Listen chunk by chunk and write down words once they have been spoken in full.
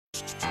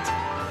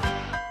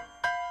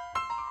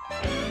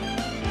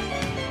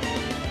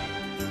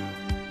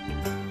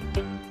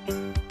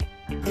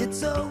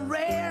so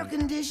rare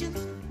condition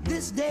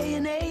this day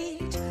and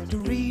age to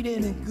read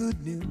any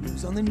good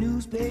news on the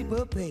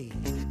newspaper page.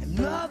 And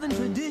love and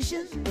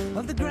tradition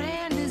of the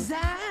grand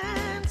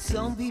design,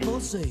 some people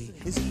say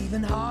is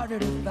even harder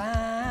to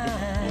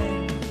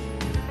find.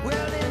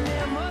 Well, then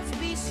there must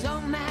be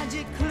some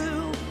magic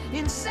clue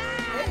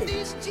inside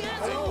these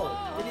gentle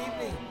walls. Good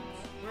evening.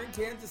 We're in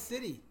Kansas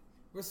City.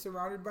 We're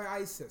surrounded by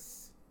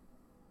ISIS.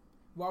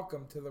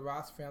 Welcome to the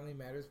Ross Family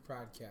Matters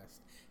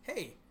Prodcast.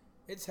 Hey,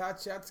 it's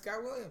Hotshot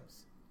Scott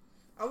Williams.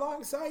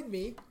 Alongside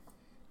me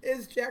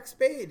is Jack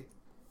Spade.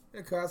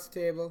 And across the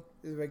table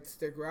is Rick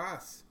Stick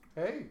Ross.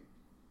 Hey,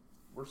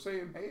 we're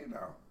saying hey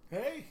now.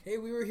 Hey,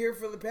 we were here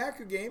for the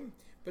Packer game,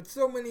 but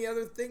so many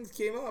other things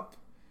came up.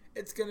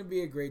 It's going to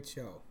be a great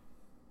show.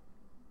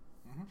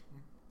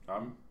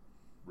 I'm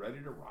ready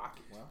to rock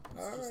it. Well,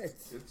 All right.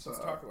 Let's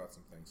talk about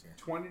some things here.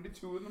 20 to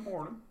 2 in the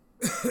morning.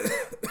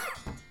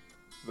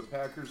 The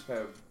Packers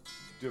have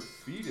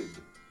defeated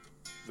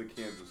the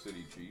Kansas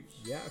City Chiefs.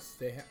 Yes,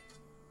 they have.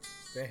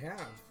 They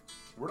have.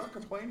 We're not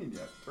complaining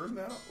yet. Turn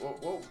that up.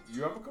 Whoa,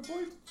 you have a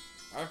complaint?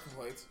 I have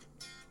complaints.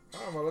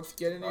 Oh, well, let's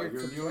get into your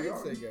Here you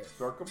complaints, go. I guess.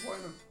 Start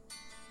complaining.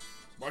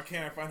 Why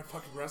can't I find a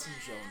fucking wrestling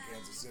show in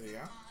Kansas City,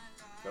 huh?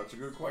 That's a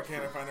good Why question.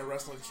 can't I find a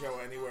wrestling show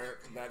anywhere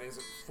that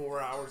isn't 4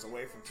 hours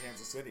away from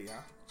Kansas City,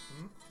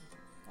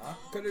 huh?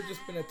 Could have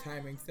just been a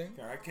timing thing.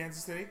 All right,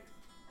 Kansas City?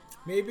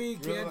 Maybe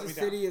Really let Kansas me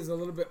down. City is a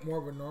little bit more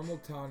of a normal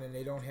town and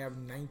they don't have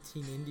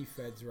 19 indie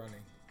feds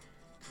running.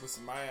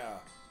 Listen, my,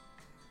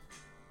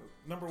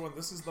 number one,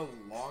 this is the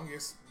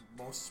longest,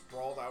 most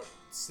sprawled out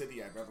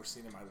city I've ever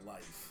seen in my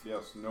life.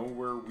 Yes,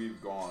 nowhere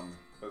we've gone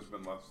has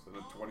been less than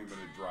a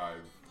 20-minute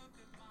drive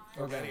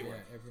From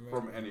anywhere. every minute.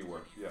 from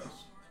anywhere. Yes.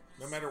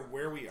 No matter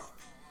where we are.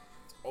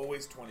 It's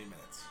always 20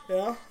 minutes.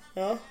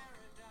 Yeah.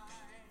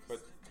 But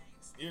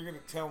you're going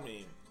to tell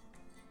me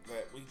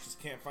that we just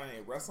can't find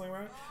any wrestling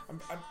around?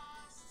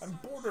 I'm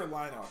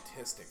borderline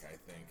autistic, I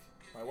think.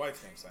 My wife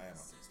thinks I am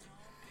autistic.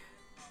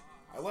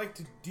 I like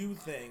to do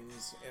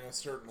things in a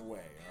certain way,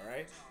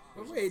 alright?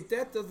 But wait,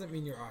 that doesn't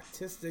mean you're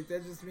autistic.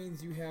 That just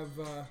means you have,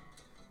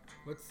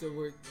 what's the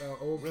word?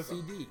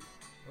 OCD.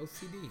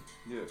 OCD.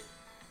 Yeah.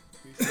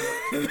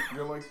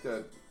 You're like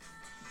that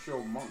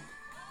show Monk,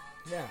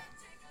 Yeah.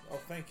 Oh,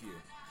 thank you.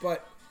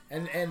 But,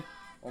 and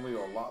only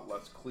a lot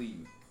less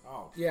clean.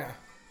 Oh. yeah.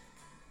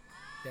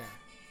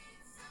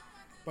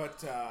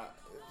 But,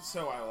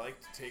 so I like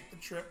to take the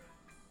trip.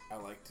 I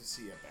like to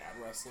see a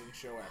bad wrestling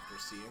show after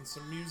seeing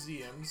some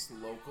museums,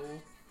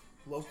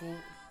 local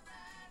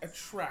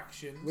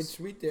attractions. Which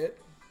we did.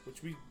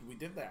 Which we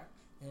did that.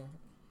 Yeah.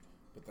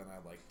 But then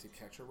I like to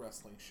catch a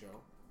wrestling show,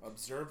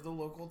 observe the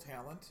local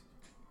talent,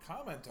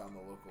 comment on the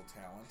local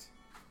talent,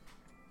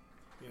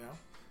 you know?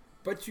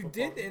 But you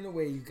Football. did, in a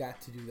way, you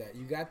got to do that.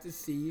 You got to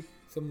see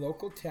some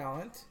local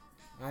talent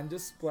on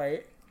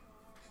display.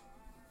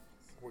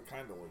 What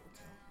kind of local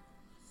talent?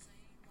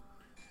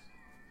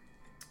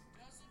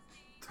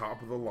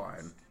 Top of the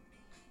line.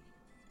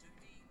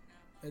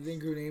 I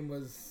think her name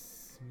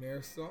was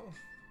Marisol.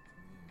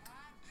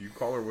 You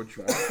call her what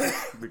you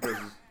want because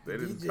they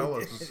didn't DJ tell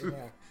us.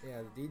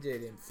 yeah, the DJ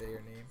didn't say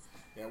her name.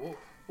 Yeah,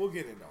 we'll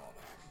get into all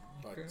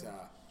that. But, Okay.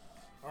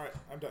 all right,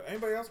 I'm done.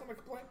 Anybody else want to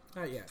complain?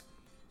 Not yet.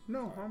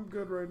 No, I'm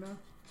good right now.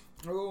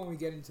 I'll go when we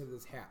get into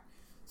this hat.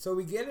 So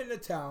we get into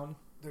town.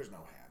 There's no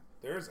hat.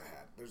 There is a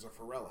hat. There's a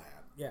Pharrell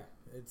hat. Yeah,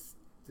 it's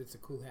a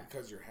cool hat.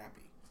 Because you're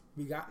happy.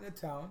 We got into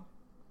town.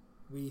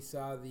 We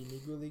saw the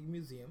Negro League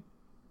Museum.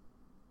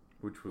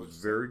 Which was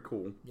very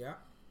cool. Yeah.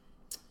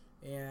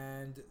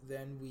 And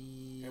then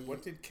we... And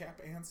what did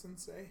Cap Anson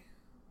say?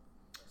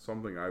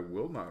 Something I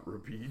will not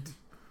repeat.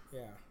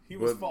 Yeah. He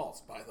was But- false,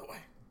 by the way.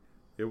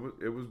 It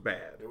was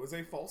bad. It was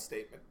a false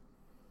statement.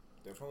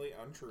 Definitely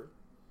untrue.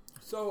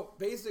 So,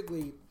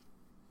 basically,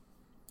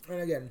 and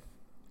again,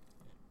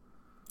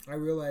 I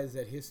realize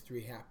that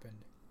history happened.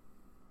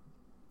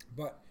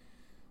 But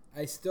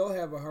I still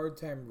have a hard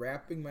time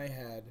wrapping my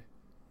head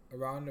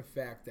around the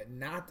fact that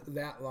not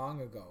that long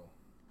ago,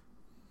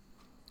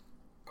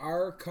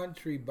 our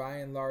country, by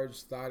and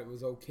large, thought it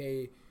was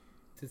okay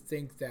to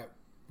think that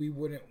we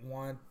wouldn't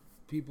want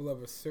people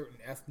of a certain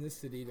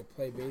ethnicity to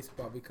play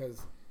baseball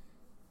because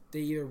they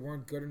either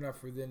weren't good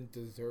enough or didn't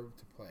deserve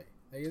to play.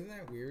 Like, isn't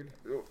that weird?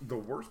 The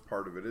worst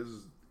part of it is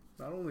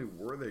not only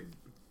were they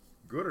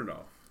good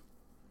enough,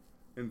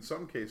 in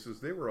some cases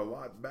they were a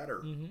lot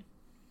better.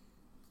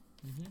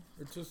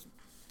 It's just,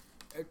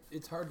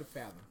 it's hard to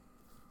fathom.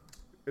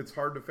 It's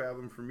hard to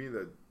fathom for me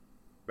that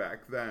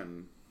back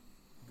then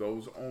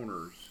those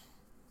owners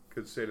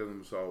could say to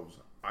themselves,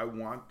 I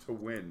want to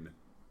win,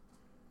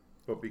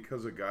 but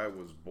because a guy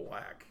was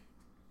black,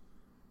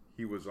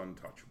 he was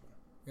untouchable.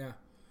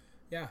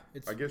 Yeah,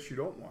 it's... I guess you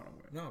don't want to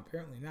win. No,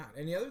 apparently not.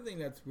 And the other thing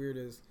that's weird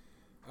is,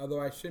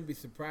 although I shouldn't be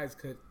surprised,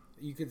 because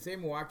you could say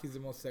Milwaukee's the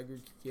most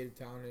segregated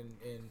town,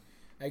 and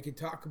I could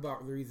talk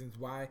about the reasons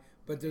why,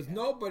 but there's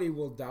nobody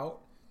will doubt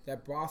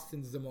that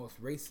Boston's the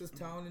most racist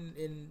town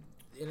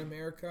in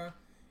America,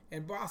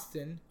 and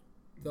Boston,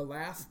 the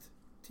last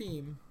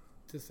team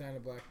to sign a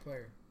black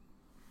player.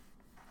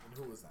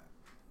 And who was that?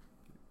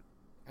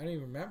 I don't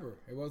even remember.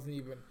 It wasn't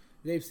even.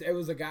 It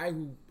was a guy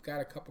who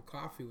got a cup of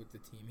coffee with the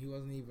team. He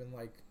wasn't even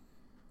like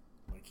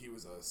he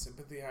was a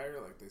sympathy hire.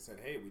 Like they said,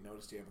 hey, we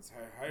noticed you haven't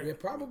hired. Yeah,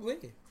 probably.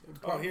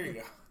 Oh, here you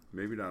go.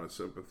 Maybe not a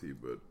sympathy,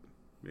 but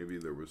maybe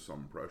there was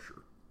some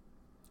pressure.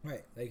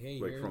 Right, like hey,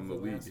 Like from the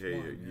league, last hey,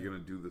 one, are you gonna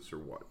do this or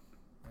what?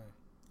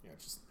 Yeah,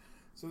 just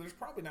so there's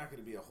probably not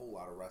going to be a whole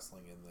lot of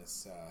wrestling in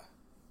this.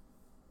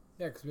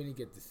 Yeah, because we didn't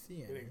get to see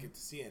We it. didn't get to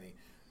see any.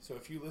 So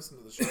if you listen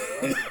to the show,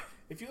 for wrestling,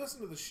 if you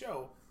listen to the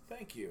show,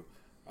 thank you.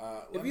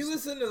 If you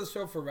listen to the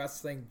show for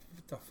wrestling,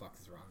 what the fuck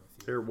is wrong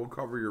with you? Here, we'll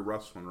cover your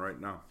wrestling right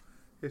now.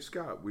 Hey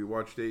Scott, we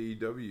watched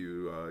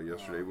AEW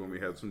yesterday when we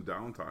had some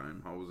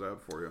downtime. How was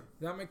that for you?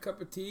 Not my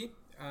cup of tea.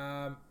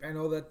 I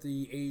know that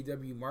the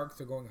AEW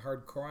marks are going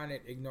hardcore on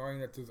it, ignoring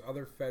that there's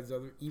other feds,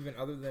 even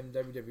other than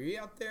WWE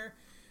out there.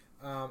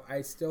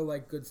 I still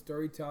like good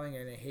storytelling,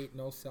 and I hate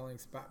no-selling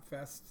spot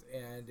fests.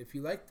 And if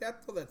you like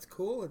that, though, that's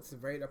cool. It's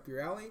right up your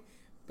alley.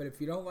 But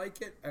if you don't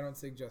like it, I don't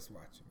suggest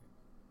watching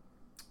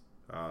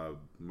it.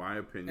 My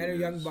opinion And the is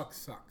Young Bucks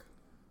suck.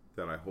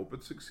 that I hope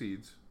it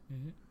succeeds,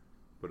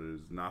 but it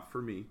is not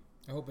for me.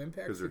 I hope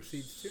Impact Because there's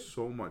succeeds, too.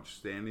 so much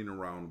standing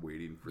around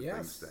waiting for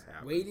things to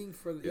happen. Waiting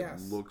for It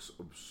yes. looks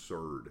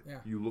absurd. Yeah.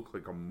 You look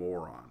like a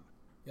moron.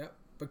 Yep.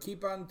 But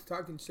keep on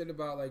talking shit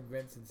about like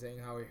Vince and saying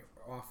how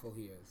awful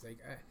he is. Like,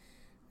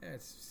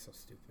 it's so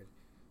stupid.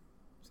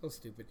 So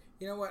stupid.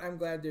 You know what? I'm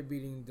glad they're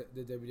beating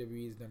the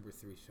WWE's number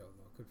 3 show,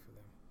 though. Good for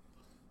them.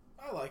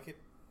 I like it.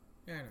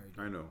 Yeah, I know you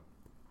do. I know.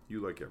 You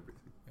like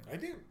everything, I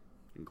do.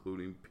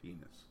 including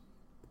penis.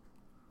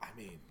 I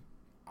mean,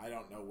 I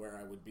don't know where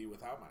I would be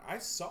without I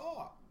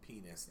saw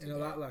penis In today.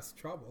 a lot less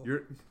trouble.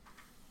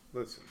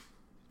 Listen,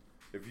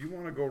 if you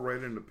want to go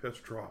right into piss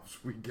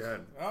troughs, we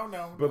can. Oh,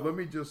 no. But let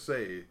me just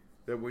say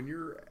that when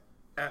you're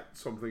at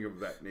something of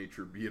that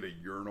nature, be it a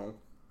urinal,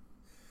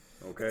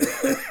 okay?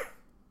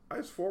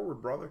 Eyes forward,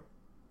 brother.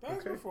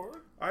 Eyes were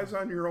forward. Eyes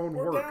on your own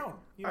Or work. down.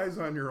 Eyes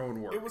on your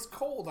own work. It was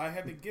cold. I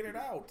had to get it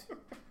out.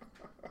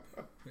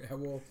 Yeah,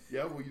 well,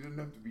 Yeah, well, you didn't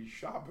have to be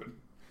shopping.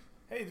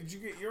 Hey, did you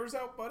get yours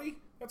out, buddy?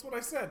 That's what I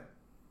said.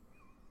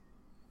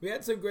 we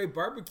had some great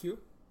barbecue.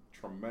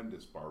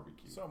 Tremendous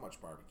barbecue. So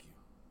much barbecue.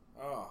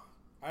 Oh,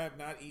 I have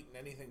not eaten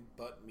anything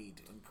but meat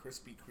and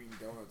Krispy Kreme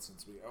donuts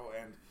since we... Oh,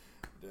 and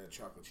the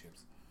chocolate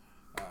chips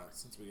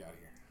since we got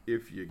here.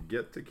 If you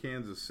get to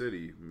Kansas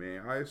City, may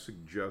I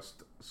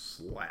suggest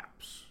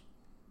Slaps?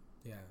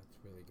 Yeah, it's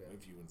really good.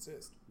 If you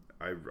insist.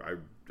 I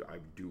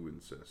do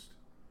insist.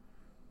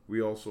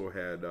 We also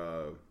had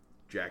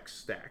Jack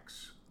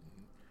Stacks,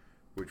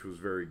 which was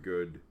very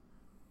good,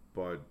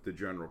 but the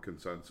general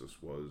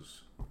consensus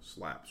was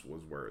Slaps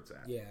was where it's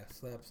at. Yeah,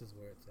 Slaps is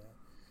where it's at.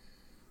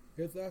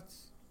 Your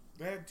thoughts?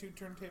 They had 2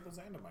 turntables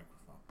and a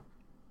microphone.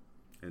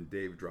 And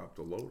Dave dropped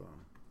a load on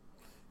him.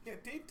 Yeah,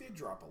 Dave did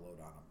drop a load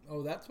on him.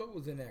 Oh, that's what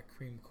was in that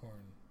cream corn.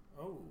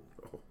 Oh.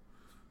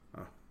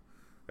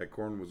 That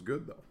corn was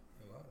good, though.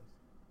 It was.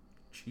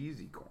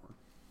 Cheesy corn.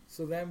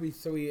 So then we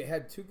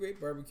had 2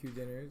 great barbecue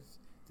dinners.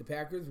 The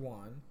Packers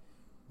won.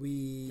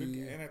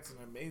 And it's an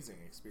amazing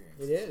experience.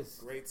 It is.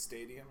 It's a great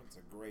stadium. It's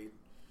a great...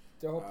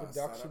 The whole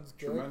production's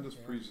good. Tremendous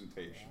Yeah.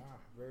 presentation. Yeah,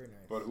 very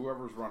nice. But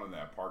whoever's running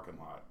that parking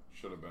lot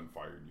should have been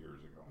fired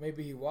years ago.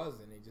 Maybe he was,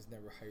 and he just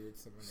never hired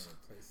someone to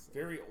replace him.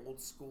 Very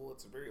old school.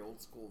 It's a very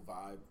old school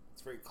vibe.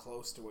 It's very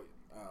close to what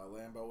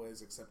Lambeau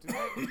is, except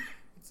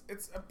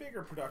it's a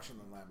bigger production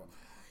than Lambeau.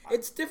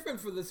 It's different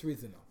for this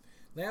reason,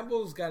 though.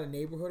 Lambeau's got a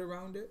neighborhood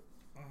around it.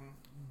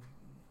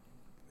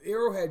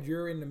 Arrowhead,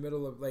 you're in the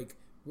middle of like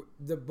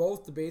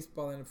both the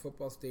baseball and the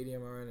football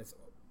stadium are in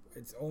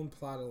its own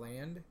plot of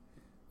land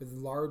with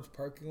large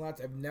parking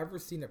lots. I've never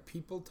seen a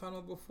people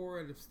tunnel before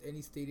at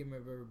any stadium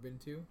I've ever been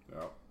to.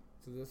 Yeah.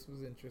 So this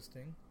was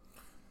interesting.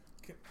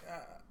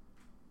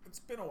 It's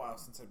been a while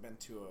since I've been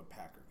to a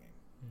Packer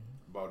game.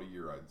 About a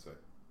year, I'd say.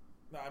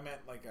 No, I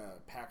meant like a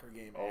Packer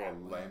game Oh, at a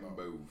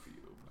Lambeau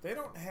Field. They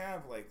don't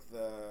have like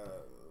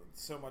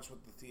so much with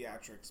the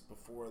theatrics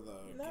before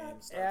the Not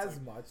game starts. as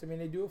much. I mean,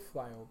 they do a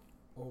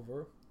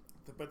flyover.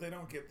 But they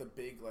don't get the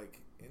big like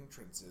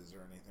entrances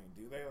or anything,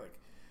 do they? Like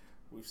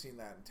we've seen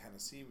that in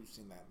Tennessee, we've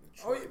seen that in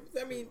Detroit.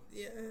 Oh, I mean,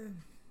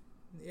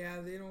 yeah.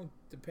 They don't.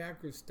 The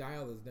Packers'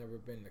 style has never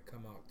been to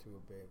come out to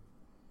a big.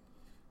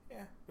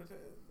 Yeah, but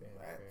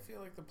I fair. feel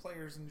like the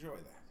players enjoy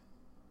that.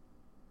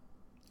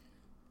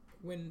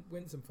 Win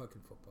some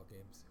fucking football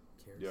games.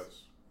 Who cares?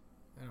 Yes.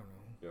 I don't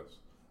know. Yes.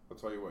 I'll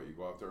tell you what, you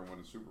go out there and win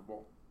a Super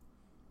Bowl,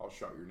 I'll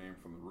shout your name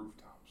from the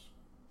rooftops.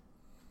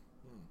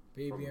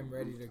 Baby, From I'm the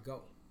ready to rooftop.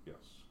 go.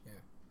 Yes.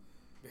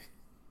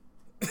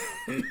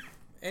 Yeah.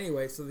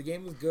 Anyway, so the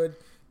game was good.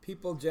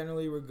 People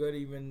generally were good.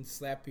 Even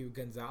Slappy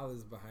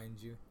Gonzalez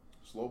behind you.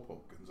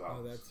 Slowpoke Gonzalez.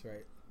 Oh, that's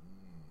right.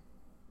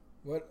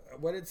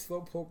 What did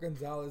Slowpoke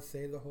Gonzalez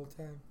say the whole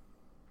time?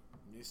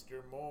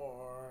 Mr.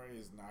 Moore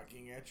is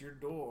knocking at your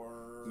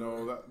door.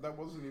 No, that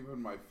wasn't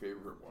even my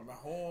favorite one.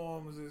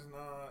 Mahomes is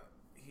not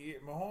here.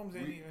 Mahomes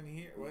ain't even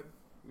here. What?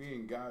 We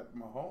ain't got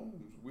Mahomes.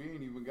 We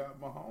ain't even got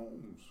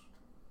Mahomes.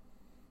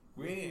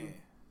 We ain't.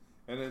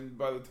 And then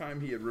by the time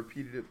he had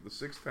repeated it the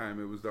 6th time,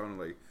 it was down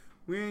to like,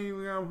 We ain't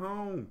even got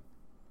home.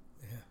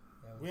 Yeah.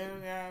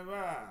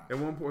 At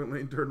one point,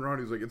 Lane turned around.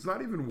 He's like, "It's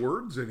not even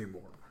words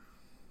anymore."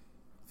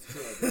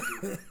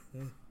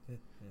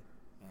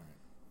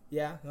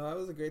 Yeah, no, that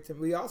was a great time.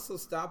 We also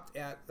stopped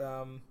at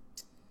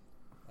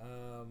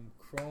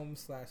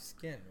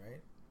Chrome/Skin,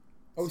 right?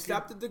 Oh, we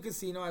stopped at the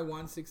casino. I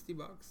won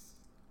 $60.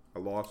 I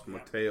lost my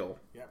tail.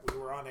 Yeah, we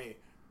were on a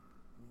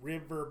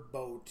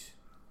riverboat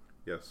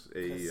Yes,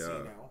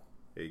 casino.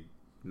 a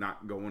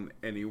not going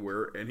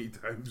anywhere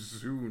anytime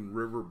soon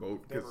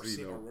riverboat Never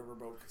seen a casino.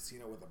 riverboat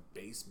casino with a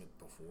basement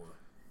before.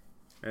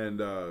 And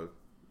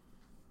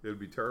it'd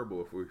be terrible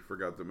if we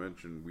forgot to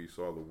mention we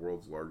saw the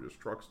world's largest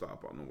truck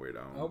stop on the way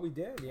down. Oh, we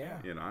did, yeah.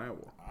 In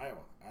Iowa.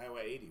 Iowa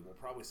 80. We'll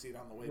probably see it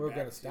on the way We're back.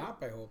 going to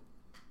stop, I hope.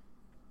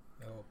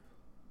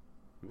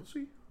 We'll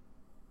see.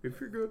 If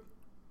you're good.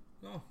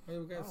 No, we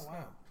got to Oh, stop.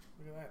 wow.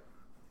 Look at that.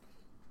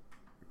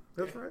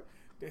 That's right.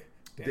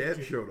 Daddy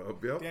Jim showed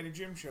up, yep. Daddy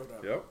Jim showed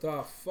up. Yep.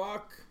 The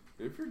fuck?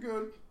 If you're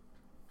good.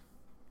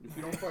 If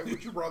you don't fight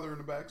with your brother in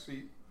the back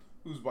seat,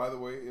 who's, by the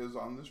way, is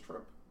on this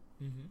trip.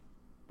 Mm-hmm.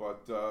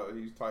 But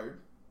he's tired.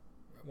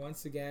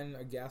 Once again,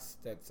 a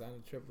guest that's on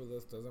a trip with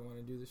us doesn't want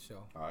to do the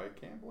show. I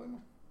can't blame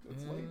him.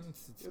 It's late.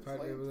 It's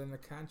part of it within the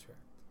contract.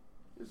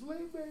 It's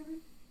late, baby.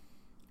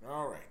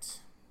 All right.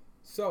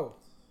 So,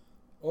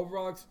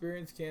 overall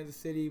experience, Kansas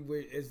City,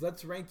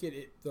 let's rank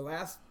it. The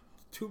last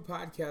two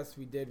podcasts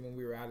we did when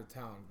we were out of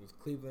town was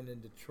Cleveland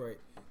and Detroit.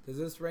 Does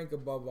this rank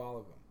above all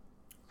of them?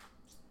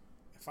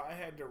 If I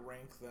had to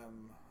rank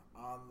them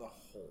on the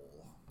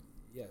whole,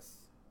 Yes.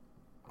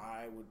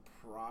 I would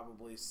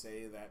probably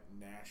say that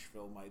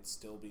Nashville might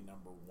still be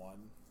number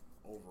one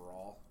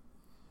overall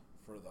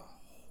for the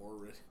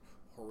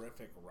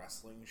horrific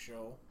wrestling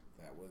show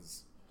that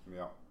was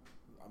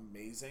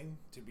amazing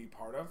to be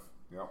part of.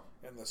 Yeah.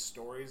 And the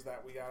stories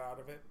that we got out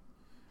of it.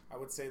 I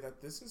would say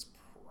that this is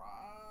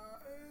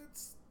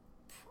it's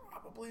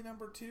probably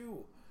number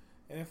two.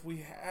 And if we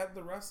had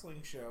the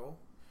wrestling show,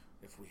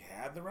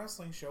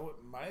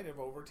 it might have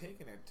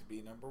overtaken it to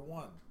be number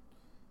one.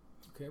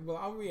 Okay, well,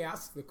 I'll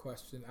re-ask the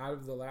question. Out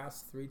of the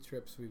last three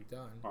trips we've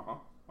done,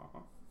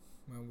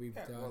 when we've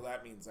done... Well,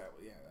 that means that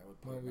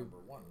would put it number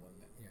one,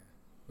 wouldn't it? Yeah.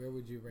 Where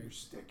would you rank? You're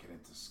sticking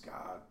it to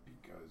Scott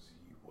because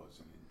he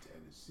wasn't in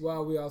Tennessee.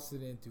 Well, we also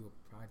didn't do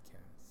a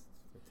podcast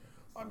for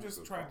Tennessee. I'm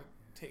just trying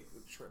to take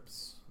the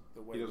trips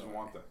the way he doesn't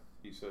want that.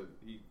 He said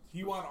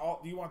You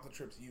want the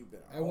trips you've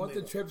been on. I want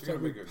the trips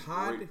that we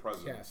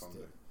president someday.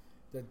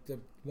 podcasted. The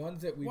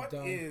ones that we've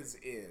done. What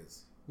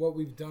is? What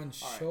we've done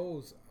All right.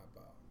 shows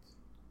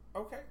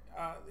about. Okay.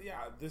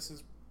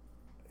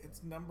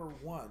 It's number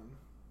one,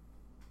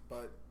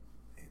 but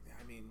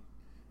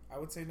I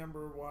would say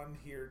number one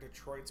here.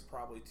 Detroit's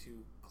probably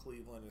two.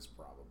 Cleveland is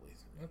probably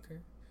three.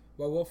 Okay.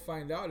 Well, we'll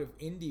find out if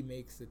Indy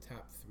makes the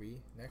top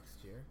three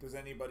next year. Does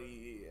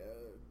anybody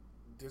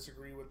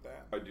disagree with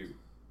that? I do.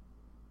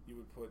 You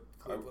would put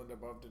Cleveland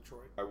above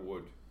Detroit? I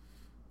would.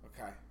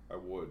 Okay. I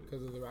would.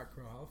 Because of the Rock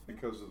and Roll Hall of Fame?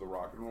 Because of the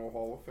Rock and Roll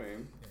Hall of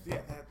Fame.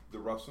 Yeah. The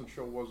wrestling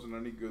show wasn't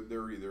any good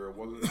there either. It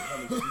wasn't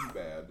Tennessee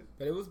bad.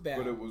 But it was bad.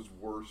 But it was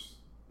worse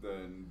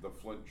than the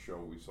Flint show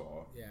we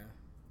saw. Yeah.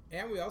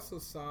 And we also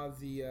saw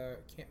the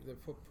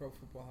Pro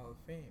Football Hall of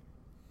Fame.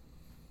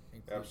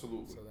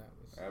 Absolutely. So that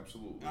was...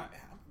 Absolutely. I'm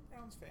a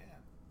Browns fan.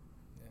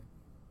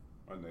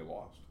 Yeah. And they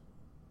lost.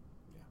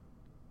 Yeah.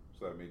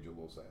 So that made you a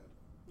little sad.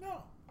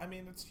 No.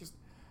 It's just...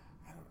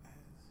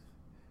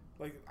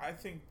 I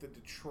think the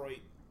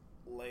Detroit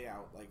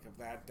layout, of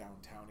that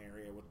downtown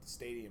area with the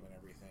stadium and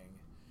everything,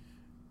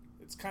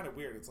 it's kind of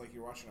weird. It's like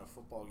you're watching a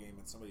football game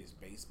in somebody's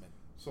basement.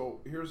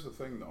 So here's the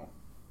thing, though.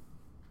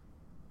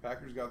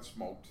 Packers got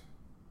smoked,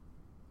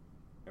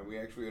 and we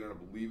actually ended up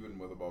leaving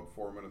with about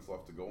 4 minutes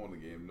left to go in the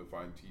game to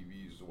find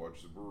TVs to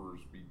watch the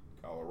Brewers beat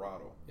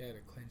Colorado. Yeah, to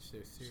clinch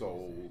their series.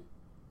 So,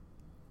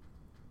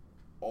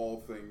 all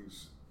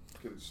things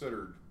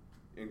considered,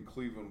 in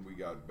Cleveland we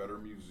got better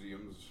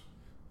museums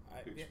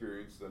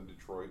experience than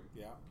Detroit.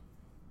 Yeah.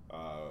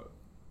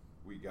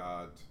 We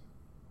got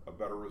a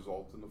better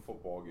result in the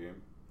football game.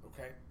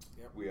 Okay.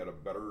 Yep. We had a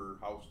better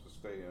house to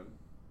stay in.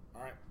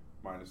 All right.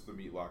 Minus the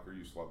meat locker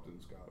you slept in,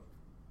 Scott.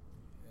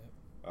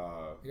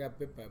 Yep. We got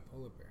bit by a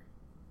polar bear.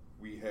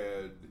 We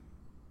had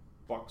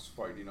bucks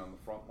fighting on the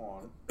front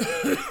lawn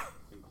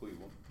in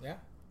Cleveland. Yeah.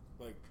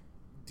 Like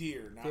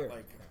deer, not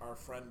like our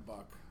friend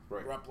Buck.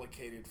 Right.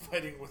 Replicated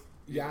fighting with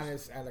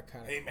Giannis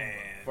Alicante. Hey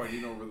man.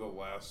 Fighting over the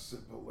last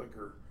sip of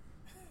liquor.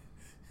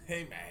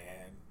 Hey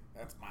man,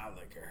 that's my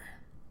liquor.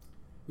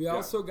 We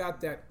also got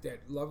that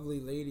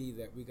lovely lady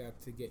that we got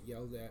to get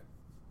yelled at,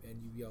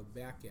 and you yelled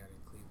back at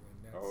in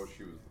Cleveland.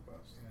 She was the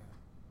best.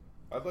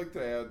 Yeah. I'd like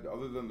to add,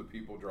 other than the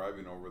people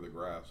driving over the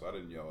grass, I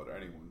didn't yell at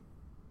anyone.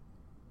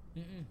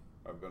 Mm-mm.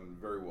 I've been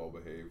very well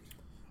behaved.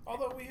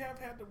 Although we have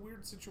had a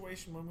weird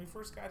situation when we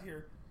first got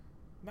here.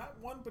 Not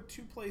one, but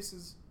two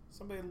places.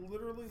 Somebody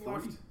literally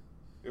left.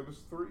 It was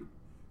 3.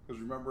 Because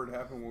remember, it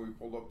happened when we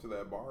pulled up to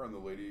that bar and the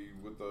lady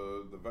with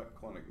the vet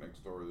clinic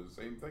next door, the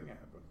same thing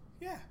happened.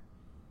 Yeah.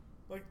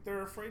 Like,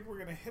 they're afraid we're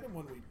going to hit them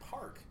when we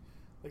park.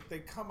 Like, they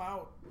come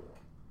out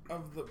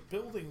of the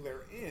building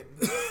they're in,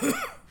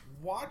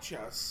 watch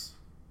us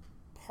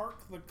park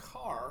the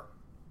car,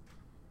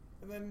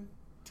 and then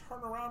turn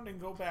around and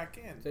go back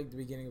in. It's like the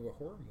beginning of a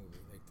horror movie.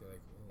 Like they're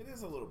like, It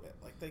is a little bit.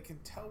 Like, they can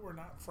tell we're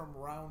not from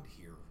around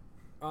here.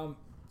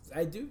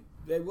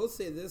 I will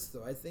say this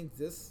though. I think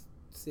this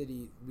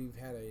city we've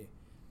had a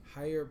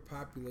higher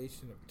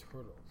population of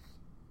turtles.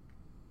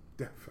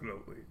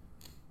 Definitely.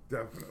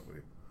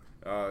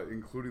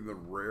 Including the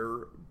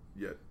rare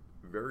yet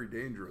very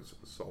dangerous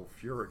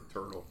sulfuric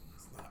turtle.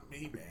 It's not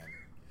me, man.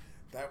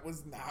 That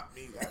was not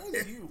me. That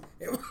was you.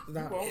 It was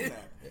not You own me.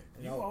 that.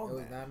 You No, own it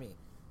was that. not me.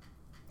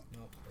 No,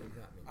 it was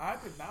not me. I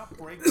did not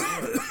break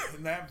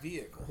in that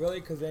vehicle. Really?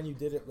 Because then you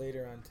did it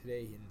later on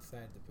today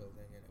inside the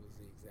building, and it was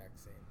the exact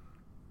same.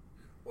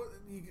 What,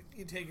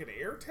 you take an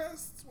air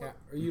test? Yeah, What?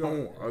 or you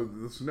No,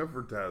 don't. the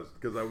sniffer test,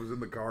 because I was in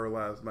the car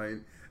last night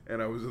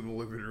and I was in the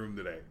living room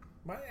today.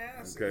 My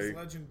ass Okay. is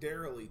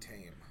legendarily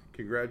tame.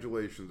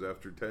 Congratulations,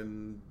 after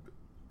 10,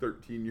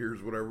 13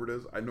 years, whatever it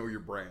is, I know your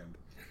brand,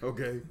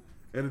 okay?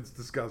 And it's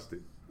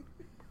disgusting.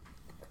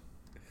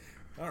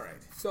 All right.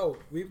 So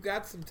we've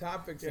got some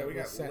topics Yeah, that we were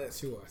got sent lists.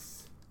 to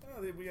us.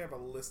 We have a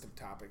list of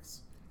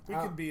topics. We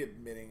Uh, can be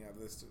admitting of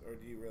this, or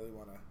do you really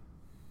want to?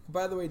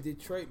 By the way,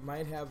 Detroit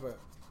might have a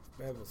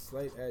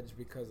slight edge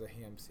because of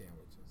ham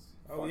sandwiches.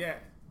 Oh Fun. yeah,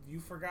 you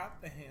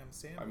forgot the ham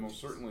sandwich. I most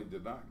certainly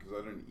did not, because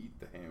I didn't eat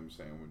the ham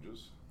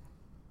sandwiches.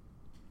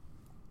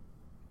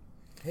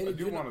 Hey, I did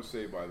do you know- want to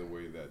say, by the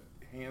way, that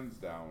hands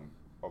down,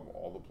 of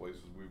all the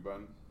places we've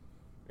been,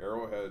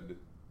 Arrowhead,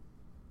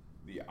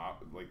 the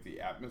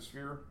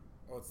atmosphere,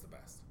 Oh, it's the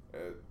best.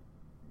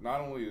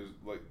 not only is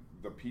like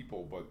the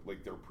people, but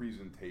like their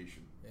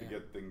presentation to Yeah.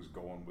 get things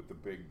going with the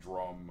big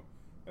drum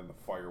and the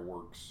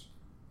fireworks.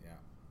 Yeah.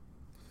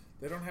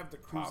 They don't have the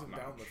cruising down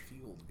Top-notch. the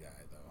field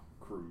guy though.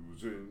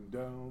 Cruising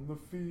down the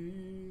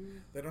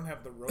field. They don't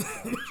have the road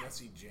guy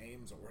Jesse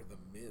James or the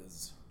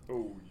Miz.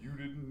 Oh, you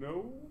didn't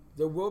know?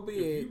 There will be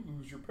If you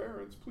lose your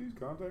parents, please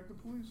contact the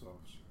police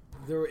officer.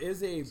 there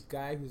is a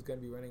guy who's going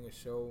to be running a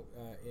show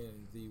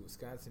in the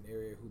Wisconsin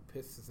area who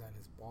pisses on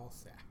his ball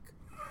sack.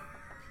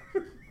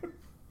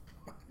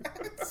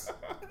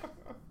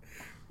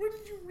 Where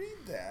did you read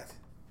that?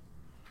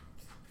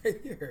 Right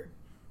here.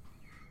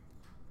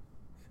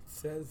 It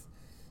says.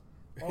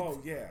 Oh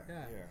yeah,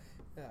 Yeah. yeah.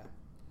 Yeah.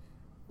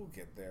 We'll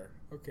get there.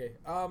 Okay.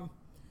 All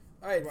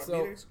right. You want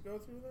So. me to go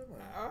through them?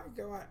 Or? All right.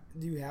 Go on.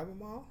 Do you have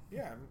them all?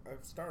 Yeah,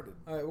 I've started.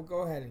 All right. Well,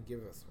 go ahead and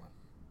give us one.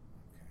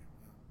 Okay,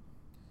 well,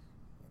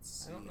 let's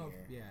see I don't know.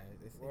 here. If, yeah.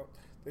 I think, Well,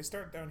 they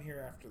start down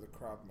here after the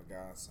Krav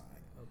Maga sign.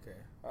 okay.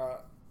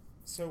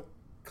 So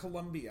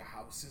Columbia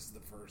House is the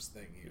first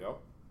thing here. Yep.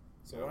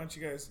 So Yep. why don't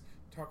you guys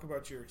talk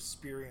about your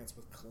experience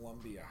with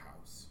Columbia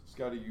House?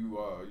 Scotty, you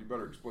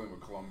better explain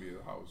what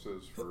Columbia House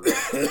is for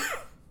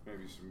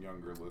maybe some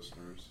younger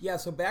listeners. Yeah.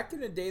 So back in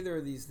the day, there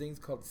were these things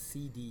called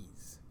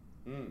CDs,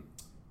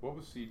 What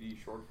was CD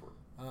short for?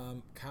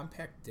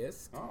 compact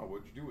disc. Oh,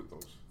 what'd you do with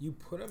those? You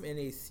put them in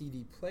a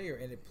CD player,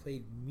 and it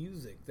played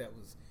music that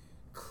was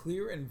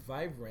clear and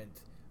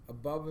vibrant,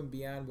 above and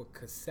beyond what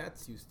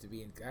cassettes used to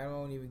be. And I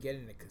don't even get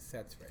into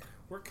cassettes right now.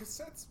 Were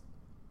cassettes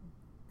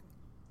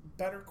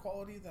better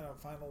quality than a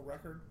vinyl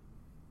record?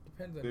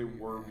 Depends on They who you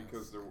were ask.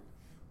 because they're.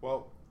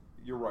 Well,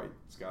 you're right,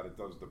 Scott. It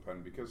does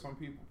depend because some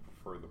people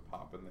prefer the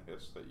pop and the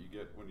hiss that you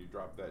get when you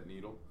drop that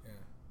needle. Yeah.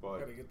 But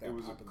Gotta get that it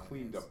was a pop and the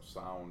cleaned hiss. up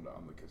sound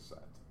on the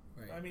cassette.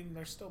 Right. I mean,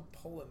 they're still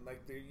pulling.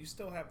 Like, you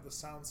still have the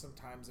sound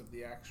sometimes of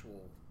the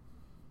actual,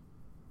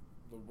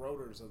 the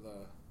rotors of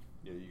the.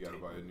 Yeah, you got to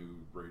buy a new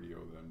radio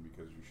then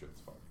because your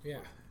shit's fucked. Yeah.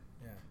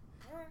 Yeah.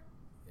 All right.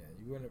 Yeah.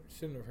 You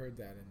shouldn't have heard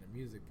that in the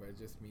music, but it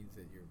just means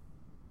that you're.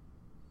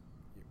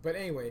 But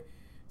anyway,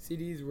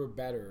 CDs were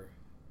better,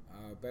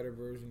 better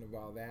version of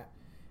all that.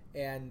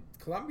 And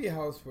Columbia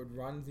House would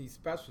run these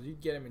specials.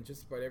 You'd get them in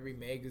just about every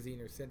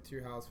magazine or sent to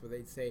your house where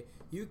they'd say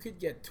you could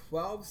get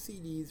 12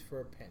 CDs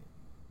for a penny.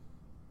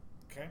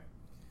 Okay.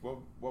 What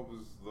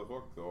was the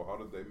hook though? How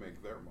did they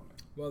make their money?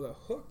 Well, the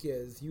hook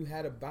is you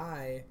had to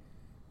buy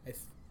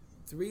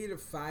 3 to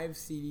 5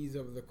 CDs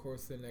over the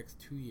course of the next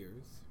 2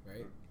 years,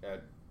 right?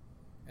 At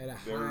At a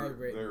high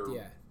rate, their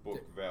yeah.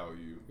 book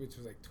value. Which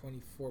was like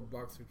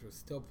 $24, which was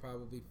still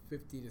probably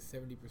 50 to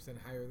 70%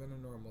 higher than a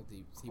normal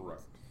deep CD.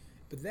 Correct.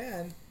 But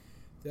then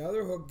the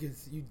other hook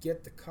is you'd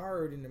get the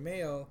card in the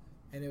mail,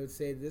 and it would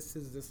say this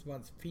is this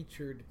month's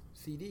featured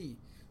CD,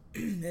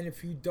 and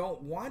if you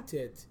don't want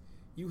it,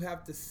 you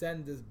have to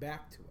send this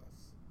back to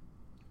us.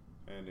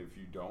 And if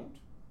you don't,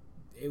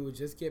 It would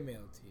just get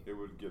mailed to you. it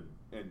would get,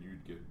 and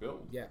you'd get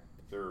billed. Yeah,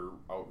 Their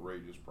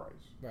outrageous price.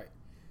 right.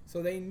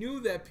 So they knew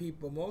that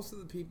most of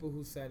the people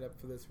who signed up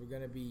for this were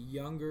going to be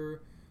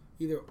younger,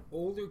 either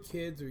older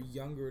kids or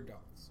younger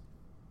adults,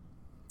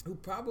 who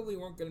probably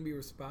weren't going to be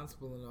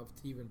responsible enough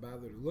to even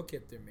bother to look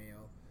at their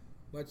mail,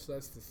 much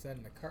less to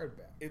send the card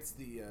back. It's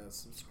the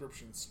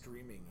subscription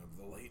streaming of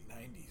the late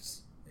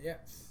 90s.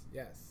 Yes,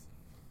 yes.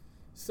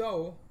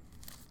 So,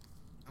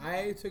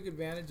 I took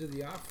advantage of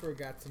the offer,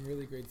 got some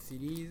really great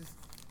CDs,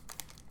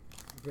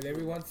 But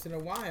every once in a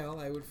while,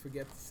 I would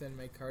forget to send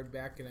my card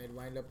back, and I'd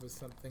wind up with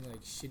something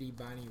like shitty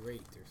Bonnie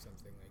Raitt or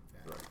something like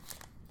that. Right.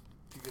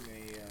 You get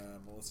a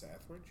Melissa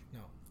Etheridge?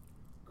 No.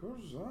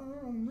 'Cause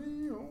I'm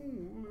the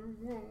only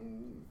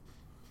one.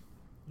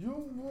 You're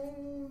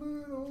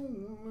only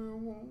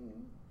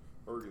one.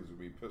 Hurricanes would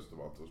be pissed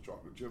about those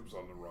chocolate chips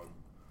on the run.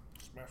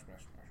 Smash,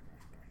 smash, smash,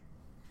 smash, smash.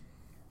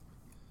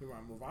 You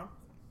want to move on?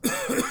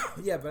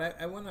 Yeah, but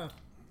I want to...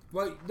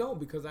 Well, no,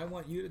 because I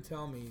want you to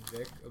tell me,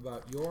 Vic,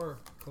 about your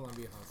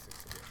Columbia House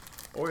exhibit.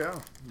 Oh, yeah.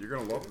 You're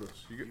going to love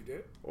this. You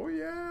did? Oh,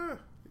 yeah.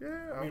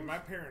 Yeah. I mean, my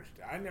parents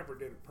did. I never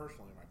did it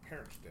personally. My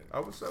parents did it. I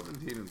was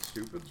 17 and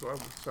stupid, so I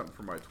was sent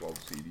for my 12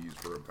 CDs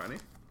for a penny.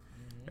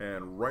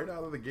 And right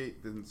out of the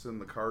gate, didn't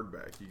send the card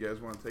back. You guys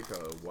want to take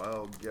a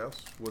wild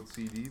guess what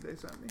CD they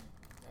sent me?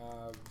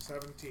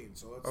 17,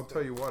 so let's... I'll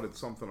tell you what, it's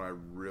something I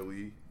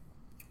really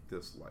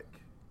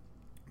dislike.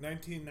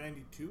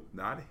 1992?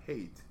 Not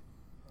hate,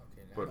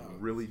 Okay, now but no.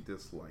 really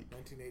dislike.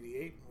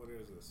 1988? What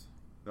is this?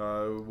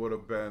 It would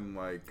have been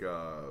like...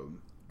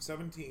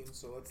 17,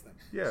 so let's think.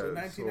 Yeah, So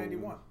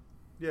 1991.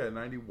 Yeah,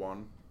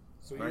 91.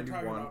 So you're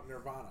 91. talking about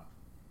Nirvana.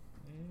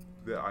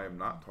 That I am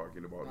not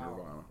talking about No,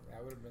 Nirvana.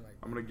 that would have been like...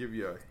 I'm going to give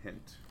you a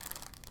hint.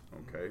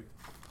 Okay?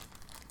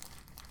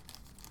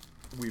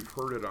 We've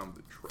heard it on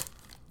the trip.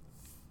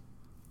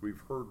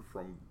 We've heard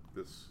from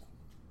this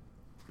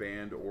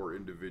band or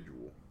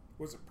individual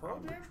Was it Pearl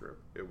on the Jam? trip.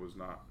 It was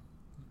not.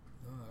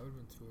 No, that would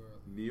have been too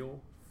early.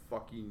 Neil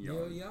fucking Young.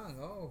 Neil Young.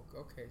 Oh,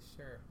 okay,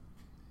 sure.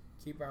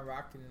 Keep on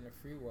Rocking in the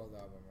Free World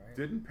album, right?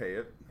 Didn't pay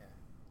it. Yeah.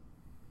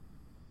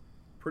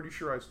 Pretty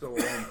sure I still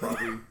own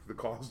probably the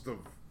cost of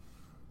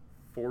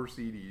 4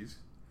 CDs.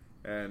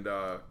 And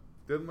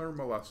didn't learn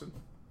my lesson.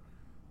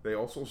 They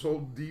also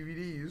sold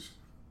DVDs.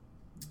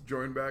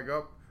 Joined back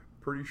up.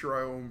 Pretty sure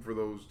I owe them for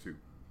those too.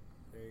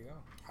 There you go.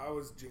 How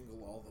is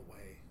Jingle All the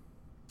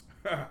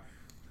Way?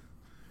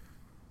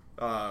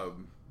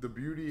 The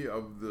beauty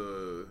of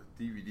the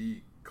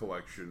DVD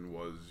collection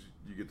was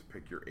you get to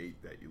pick your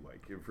 8 that you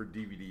like. And for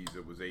DVDs,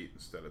 it was 8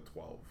 instead of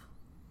 12.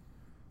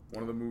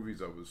 One of the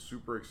movies I was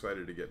super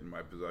excited to get in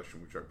my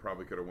possession, which I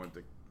probably could have went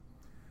to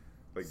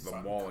like the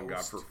Sun mall and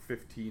got Coast. for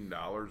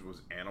 $15,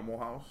 was Animal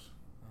House.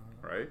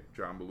 Right?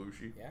 John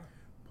Belushi. Yeah.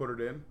 Put it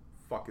in.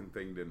 Fucking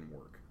thing didn't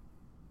work.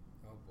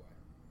 Oh, boy.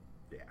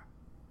 Yeah.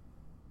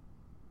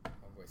 Oh,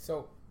 boy.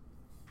 So,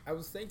 I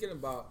was thinking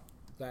about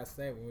last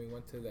night when we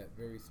went to that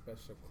very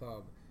special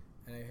club,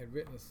 and I had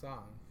written a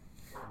song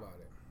about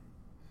it.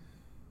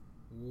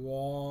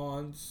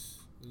 Once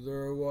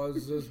there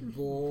was this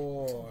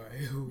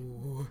boy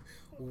who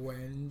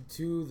went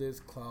to this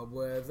club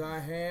with a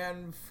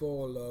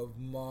handful of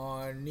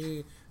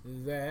money.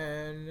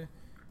 Then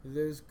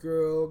this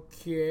girl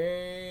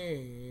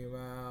came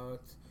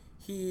out.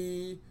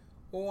 He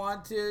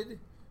wanted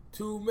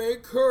to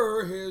make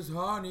her his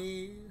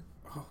honey.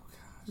 Oh,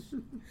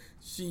 gosh.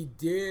 She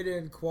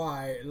didn't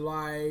quite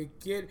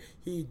like it.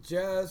 He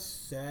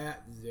just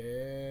sat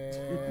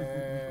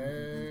there.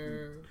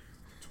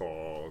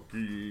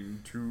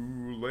 Talking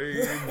too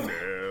late,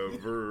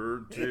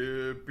 never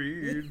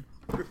tipping.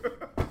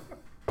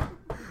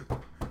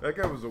 That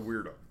guy was a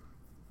weirdo.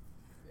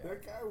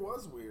 That guy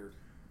was weird.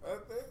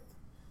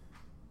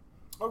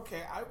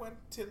 Okay, I went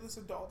to this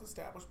adult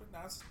establishment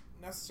not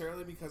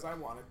necessarily because I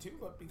wanted to,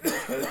 but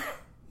because,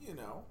 you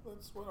know,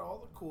 that's what all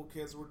the cool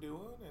kids were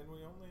doing, and we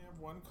only have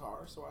one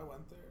car, so I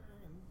went there,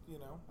 and, you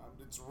know,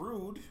 it's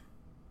rude.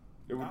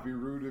 It would be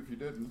rude if you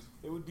didn't.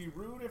 It would be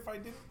rude if I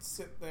didn't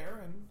sit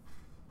there and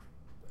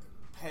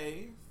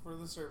pay for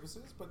the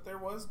services, but there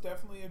was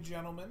definitely a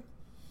gentleman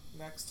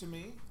next to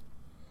me,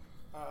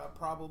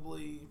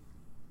 probably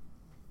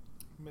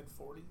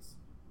mid-40s,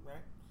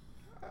 right?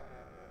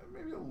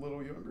 Maybe a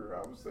little younger.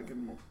 I was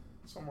thinking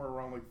somewhere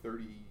around like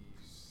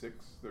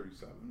 36,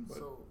 37, but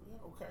So,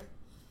 yeah, okay.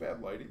 bad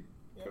lighting.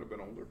 Yeah. Could have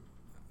been older.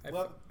 I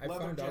Leather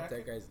found out jacket.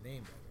 that guy's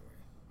name, by the way.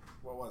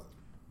 What was it?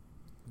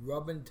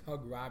 Rub and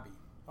Tug Robbie.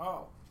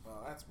 Oh,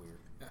 well, that's weird.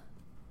 Yeah.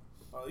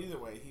 Well, either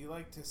way, he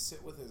liked to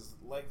sit with his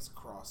legs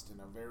crossed in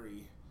a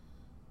very...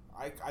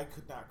 I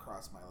could not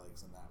cross my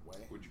legs in that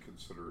way. Would you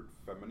consider it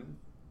feminine?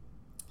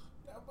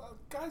 No, but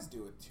guys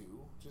do it too,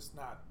 just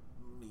not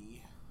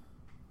me.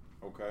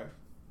 Okay.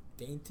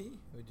 Dainty?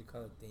 Would you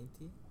call it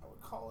dainty? I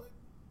would call it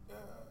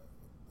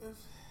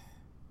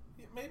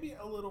maybe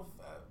a little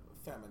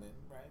feminine,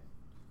 right?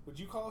 Would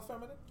you call it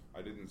feminine?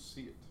 I didn't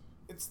see it.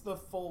 It's the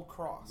full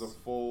cross. The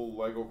full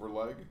leg over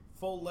leg?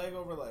 Full leg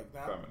over leg.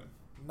 Not, Feminine.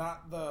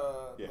 Not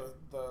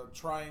the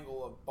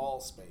triangle of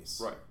ball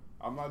space. Right.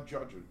 I'm not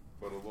judging,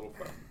 but a little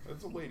feminine.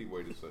 It's a lady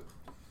way to sit.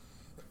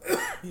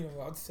 You know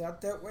who else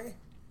sat that way?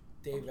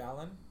 Dave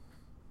Allen.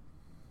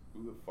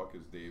 Who the fuck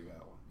is Dave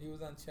Allen? He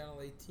was on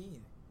Channel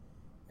 18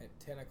 at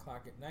 10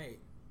 o'clock at night.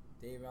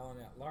 Dave Allen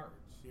at large.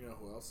 You know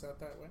who else sat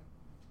that way?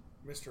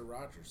 Mr.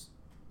 Rogers.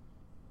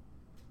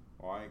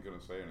 Well, I ain't gonna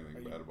say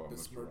anything Are bad you about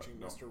besmirching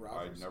No, Mr.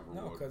 Rogers? I never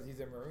No, would. because he's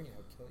a Marine.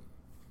 He'll kill you.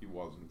 He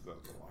wasn't.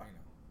 That's a I lie.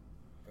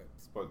 know.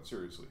 But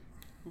seriously,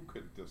 who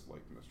could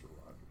dislike Mr.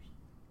 Rogers?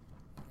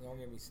 Don't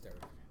get me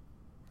started.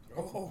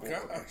 Oh,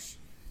 gosh.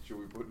 Should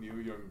we put Neil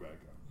Young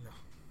back up? No.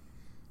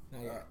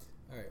 Not yet.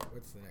 All right,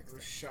 what's the next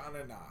one?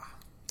 Shana Na.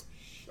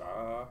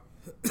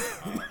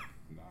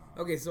 Nah.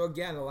 Okay, so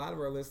again, a lot of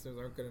our listeners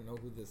aren't going to know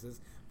who this is,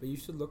 but you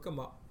should look them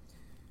up.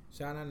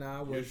 Shana Na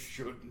You was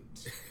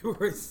shouldn't. were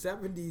a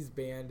 70s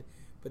band,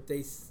 but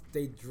they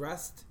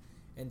dressed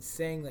and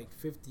sang like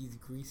 50s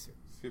greasers.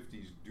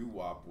 50s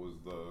doo-wop was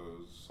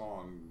the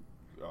song,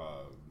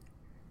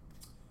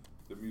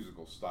 the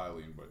musical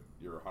styling, but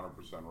you're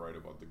 100% right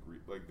about the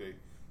like they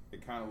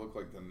kind of look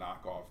like the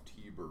knockoff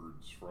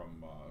T-Birds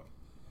from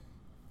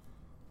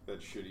that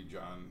shitty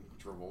John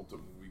Travolta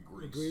movie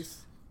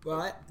Grease.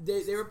 Well,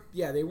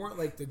 they weren't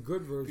like the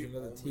good version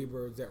of the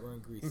T-Birds that were in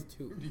Grease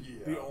too.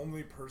 Yeah. The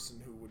only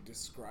person who would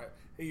describe...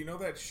 Hey, you know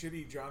that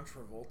shitty John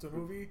Travolta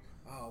movie?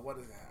 Oh, what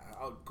is that?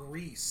 Oh,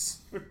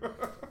 Grease.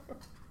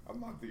 I'm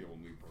not the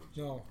only person.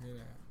 No, you're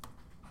not.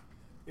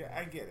 Yeah,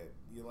 I get it.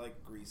 You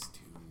like Grease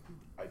too.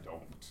 I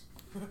don't.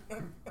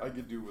 I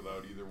could do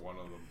without either one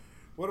of them.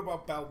 What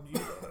about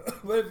Bermuda?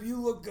 But if you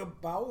look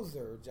up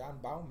Bowser, John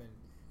Bauman,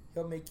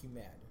 he'll make you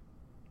mad.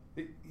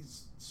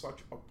 He's such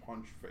a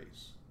punch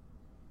face.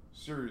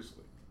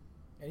 Seriously.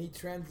 And he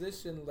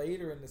transitioned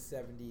later in the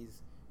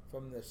 70s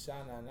from the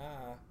Shana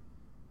Na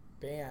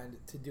band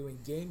to doing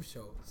game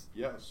shows.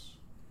 Yes.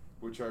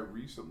 Which I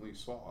recently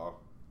saw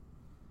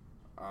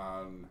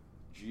on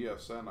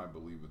GSN, I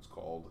believe it's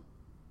called,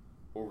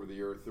 Over the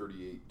Air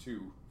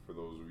 38.2, for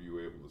those of you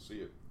able to see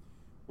it,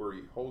 where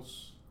he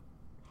hosts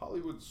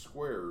Hollywood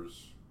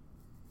Squares,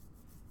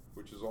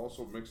 which is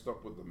also mixed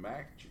up with the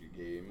match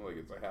game, like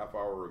it's a half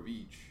hour of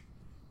each.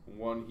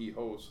 One, he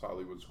hosts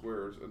Hollywood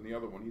Squares, and the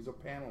other one, he's a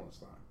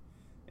panelist on.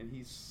 And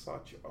he's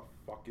such a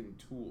fucking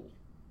tool.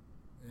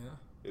 Yeah.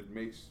 It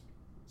makes...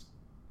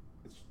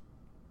 It's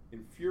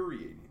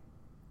infuriating.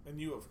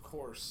 And you, of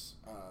course,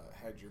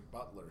 had your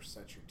butler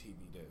set your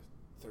TV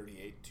to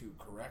 38.2,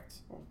 correct?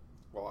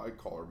 Well, I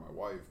call her my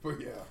wife, but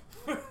yeah.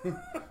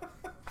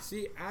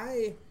 See,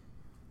 I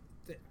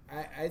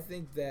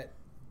think that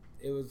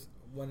it was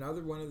one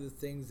of the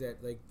things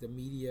that like the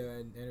media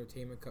and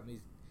entertainment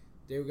companies,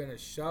 they were gonna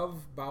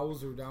shove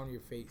Bowser down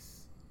your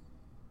face,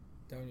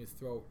 down your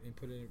throat, and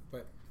put it in.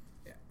 But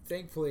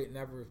thankfully, it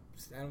never.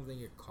 I don't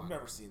think it caught. I've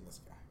never seen this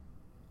guy.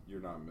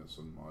 You're not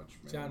missing much,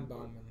 man. John but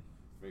Bauman.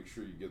 Make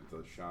sure you get the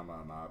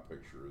Shana Na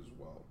picture as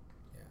well.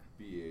 Yeah.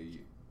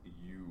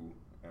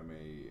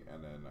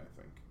 Baumann, I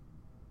think.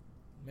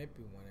 Might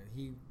be one, and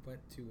he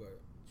went to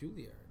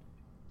Juilliard.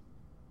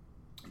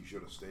 He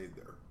should have stayed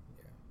there.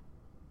 Yeah.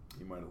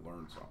 He might have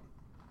learned something.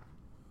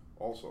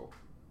 Also,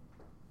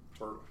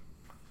 Turtle.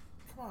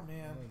 Come on,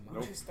 man. Oh,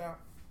 Nope. Just stop.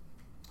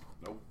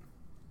 Nope.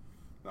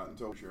 Not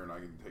until Sharon and I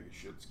can take a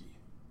shit ski.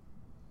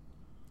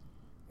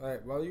 All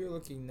right. While you're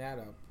looking that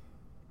up,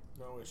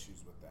 No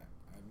issues with that.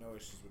 I have no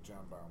issues with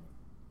John Bauman.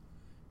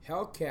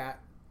 Hellcat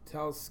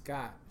tells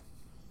Scott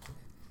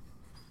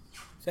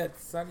that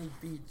Sunny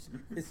Beach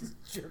is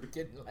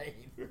Jerkin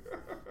Lane.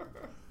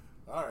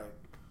 All right.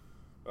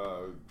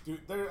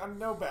 Dude, there,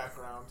 no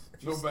background.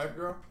 No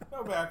background?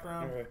 No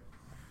background. All right.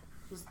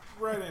 Just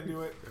right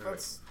into it.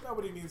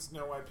 Nobody needs to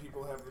know why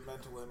people have the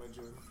mental image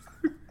of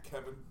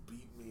Kevin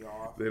beating me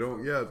off. They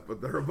don't yet, but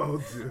they're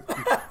about to.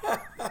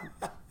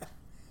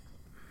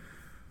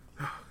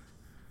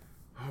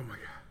 Oh my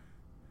God.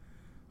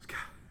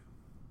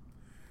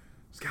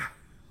 Scott.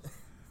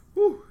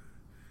 Woo.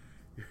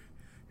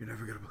 You're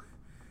never gonna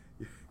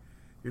believe.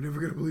 You're never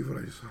gonna believe what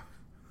I just saw.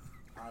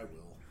 I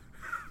will.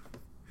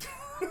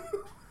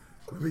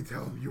 Let me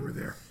tell him you were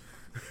there.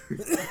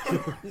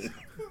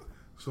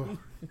 So,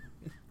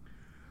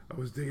 I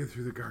was digging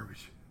through the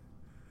garbage,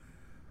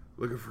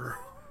 looking for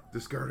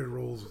discarded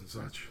rolls and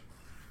such.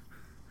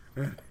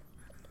 And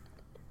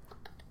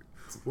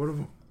one of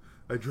them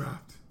I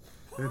dropped,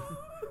 and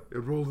it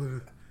rolled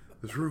into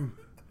this room.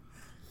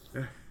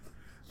 And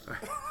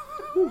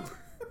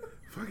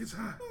fuck, it's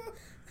hot.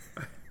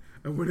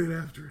 I went in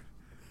after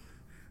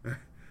it.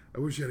 I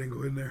wish I didn't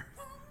go in there,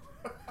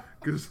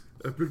 because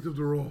I picked up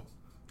the roll,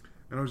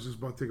 and I was just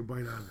about to take a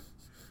bite out of it.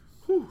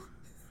 Whew.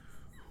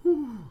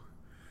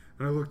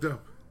 And I looked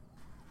up,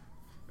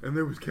 and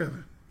there was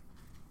Kevin.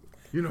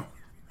 Your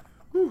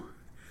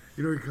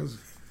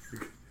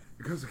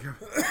cousin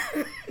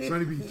Kevin,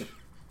 Sunny Beach.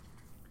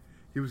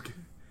 He was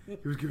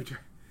giving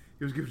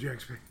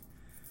Jack spade.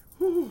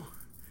 Whew.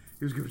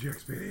 He was giving Jack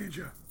spade and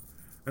job.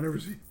 I never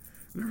seen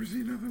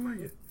nothing like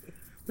it.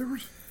 There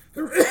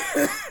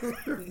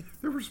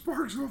were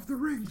sparks off the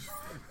rings.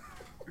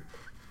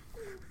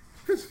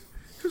 His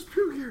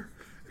puke here.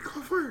 It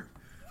caught fire.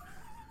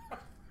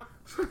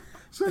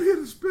 So he had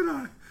to spit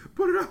on it.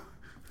 Put it out.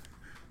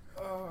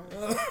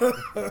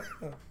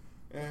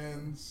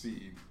 And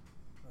seed.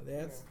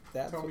 That's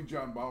Tell me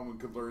John Bauman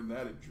could learn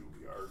that at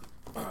Juilliard.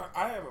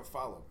 I have a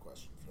follow-up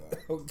question for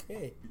that.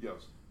 okay.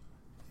 Yes.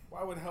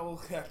 Why would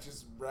Hellcat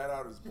just rat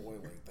out his boy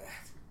like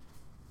that?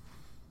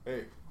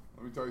 Hey,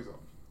 let me tell you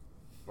something.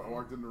 If I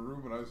walked in the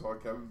room and I saw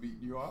Kevin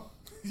beating you up,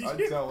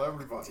 I'd tell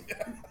everybody.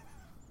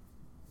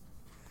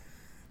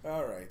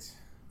 All right.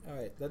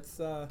 Let's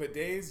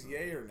Bidets,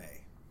 yay or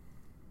nay?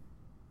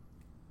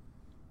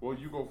 Well, Well,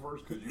 you go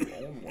first because you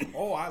own one.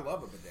 Oh, I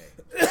love a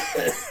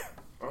bidet.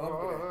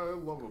 I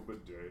love a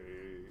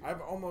bidet. I've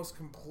almost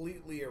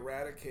completely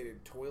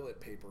eradicated toilet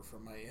paper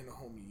from my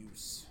in-home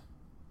use.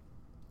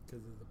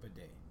 Because of the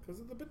bidet. Because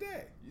of the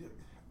bidet. Yeah,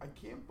 I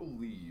can't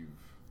believe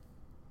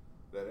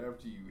that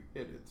after you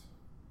hit it,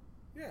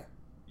 Yeah.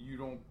 you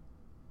don't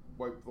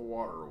wipe the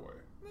water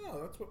away.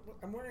 No, that's what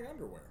I'm wearing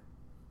underwear.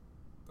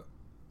 But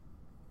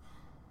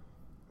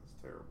That's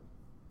terrible.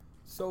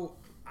 so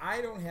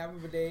I don't have a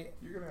bidet.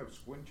 You're gonna have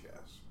squinch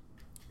ass.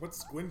 What's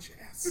squinch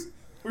ass?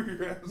 Where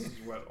your ass is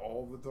wet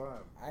all the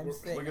time. I'm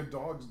saying Like a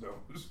dog's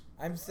nose.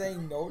 I'm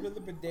saying no to the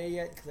bidet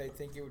yet because I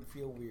think it would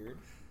feel weird.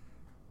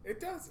 It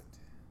doesn't.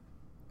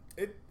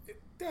 It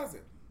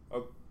doesn't.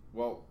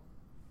 Well,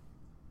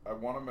 I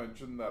want to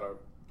mention that a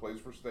place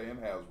we're staying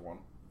has one.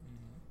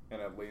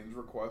 And at Lane's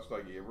request,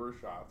 I gave her a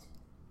shot,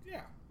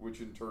 Yeah, which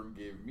in turn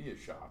gave me a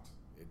shot.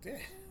 it did.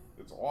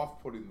 It's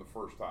off-putting the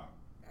first time.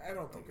 I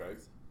don't think Okay. it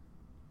is.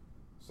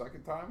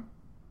 Second time,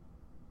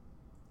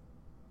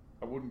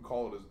 I wouldn't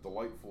call it as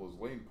delightful as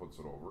Lane puts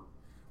it over,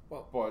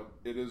 Well, but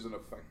it is an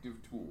effective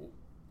tool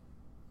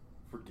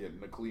for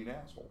getting a clean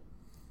asshole.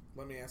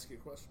 let me ask you a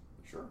question.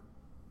 Sure.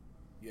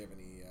 You have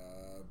any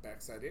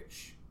backside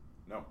itch?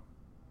 No.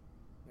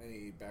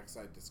 Any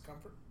backside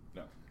discomfort?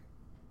 No.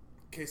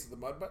 Case of the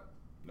mud butt?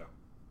 No.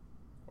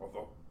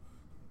 Although,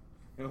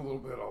 in a little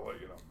bit, I'll let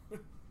you know.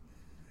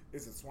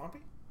 Is it swampy?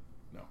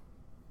 No.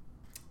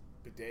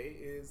 Bidet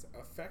is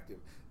effective.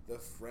 The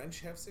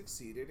French have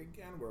succeeded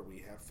again where we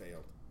have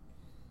failed.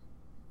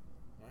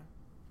 Huh?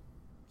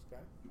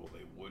 Scott? Well,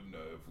 they wouldn't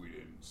have if we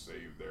didn't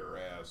save their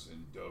ass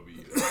in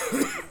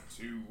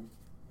W2.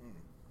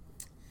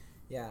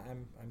 Yeah,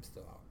 I'm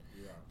still out.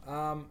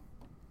 Yeah.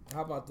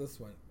 How about this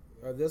one?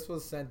 This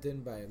was sent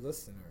in by a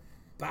listener,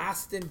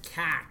 Boston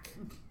Cock.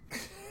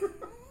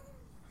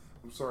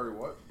 I'm sorry,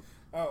 what?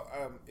 Oh,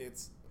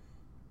 it's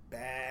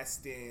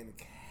Bastin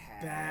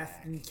Cat.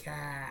 Boston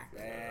Cock.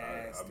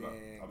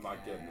 I'm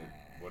not getting it.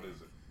 What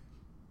is it?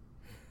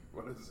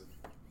 What is it?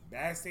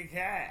 Bastin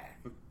Cat.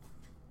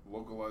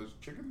 Localized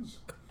chickens?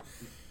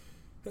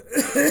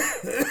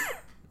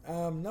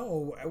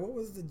 No. What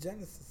was the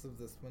genesis of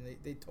this when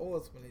they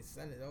told us when they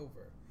sent it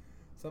over?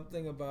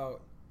 Something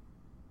about.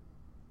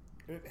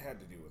 It had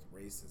to do with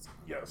racism.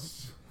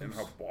 Yes. And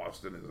how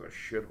Boston is a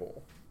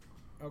shithole.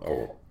 Okay.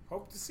 Oh,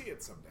 Hope to see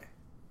it someday.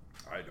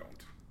 I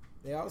don't.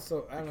 They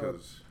also I don't know.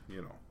 Because,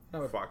 you know,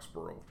 No,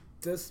 Foxborough.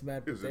 This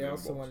meant, but Is they it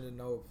also involved? wanted to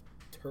know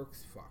if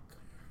Turks fuck.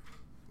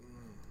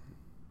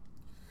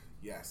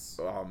 Yes.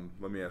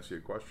 Let me ask you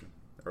a question.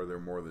 Are there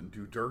more than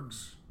 2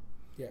 Turks?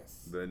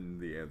 Yes. Then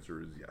the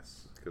answer is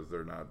yes. Because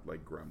they're not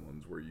like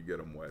gremlins where you get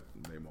them wet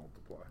and they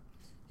multiply.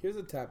 Here's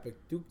a topic: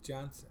 Duke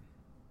Johnson.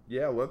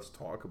 Yeah, let's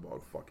talk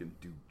about fucking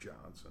Duke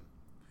Johnson.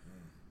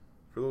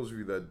 For those of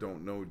you that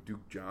don't know,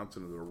 Duke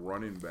Johnson is a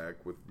running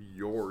back with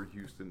your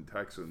Houston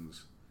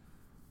Texans.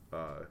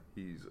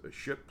 He's a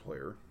shit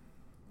player.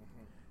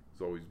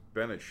 He's always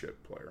been a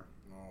shit player.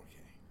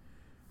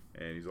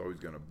 Okay. And he's always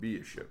going to be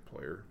a shit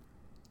player.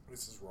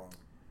 This is wrong.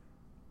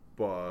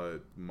 But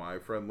my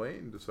friend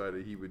Lane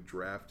decided he would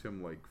draft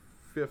him like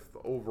 5th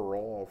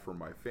overall for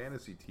my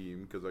fantasy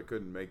team because I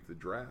couldn't make the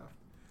draft.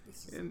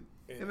 This is In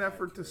an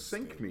effort to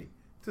sink me.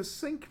 To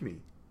sink me.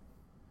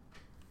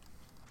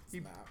 He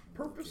not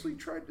purposely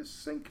working. tried to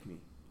sink me.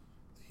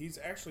 He's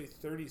actually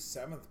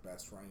 37th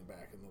best running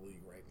back in the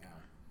league right now.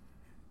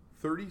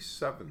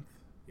 37th.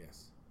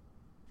 Yes.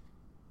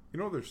 You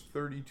know there's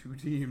 32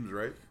 teams,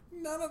 right?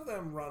 None of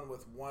them run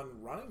with one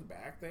running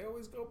back. They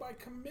always go by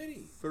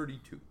committee.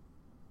 32.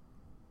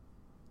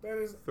 That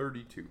is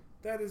 32.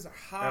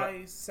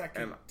 high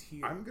second And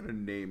tier. I'm going to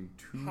name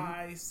 2.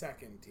 High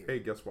second tier. Hey,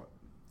 guess what?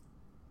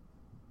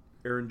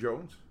 Aaron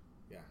Jones,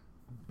 Yeah.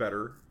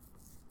 better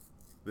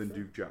than Sure.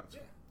 Duke Johnson.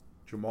 Yeah.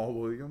 Jamal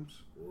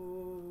Williams,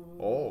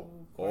 Ooh,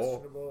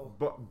 questionable.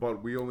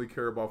 But we only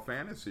care about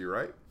fantasy,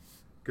 right?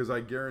 Because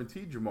I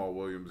guarantee Jamal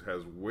Williams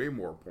has way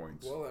more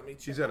points. Well, let me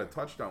check. He's had a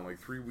touchdown like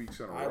 3 weeks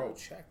in a I row. will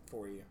check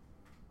for you.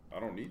 I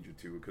don't need you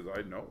to because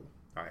I know.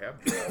 I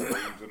have Jamal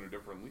Williams in a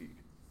different league.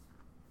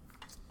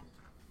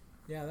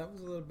 Yeah, that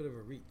was a little bit of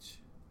a reach.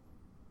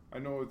 I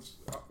know it's...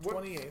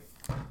 what? 28th.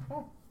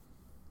 Oh.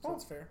 So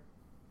it's fair.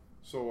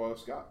 So,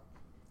 Scott,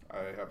 I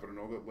happen to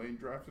know that Lane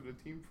drafted a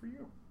team for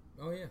you.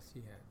 Oh yes,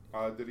 he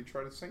had. Did he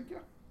try to sink you?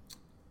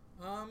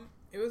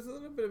 It was a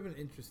little bit of an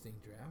interesting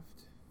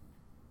draft.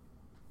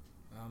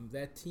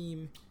 That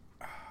team,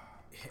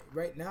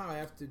 right now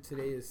after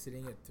today, is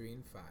sitting at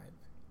 3-5.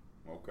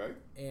 Okay.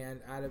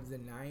 And out of the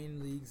 9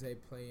 leagues I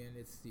play in,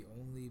 it's the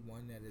only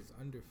one that is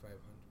under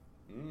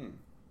 500.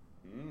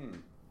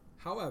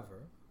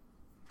 However,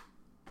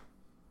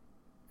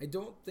 I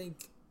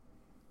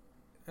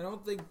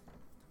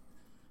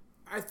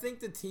think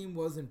the team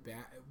wasn't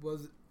bad.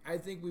 I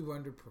think we've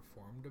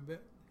underperformed a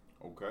bit.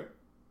 Okay.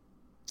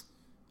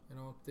 I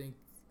don't think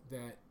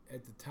that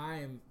at the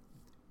time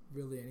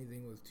really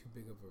anything was too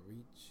big of a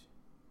reach.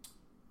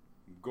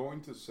 I'm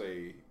going to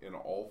say, in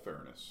all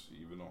fairness,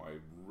 even though I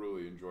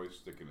really enjoy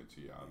sticking it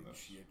to you on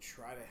this, You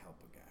try to help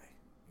a guy.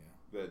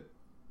 Yeah. that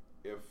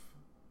if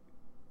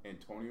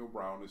Antonio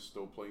Brown is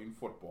still playing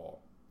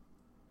football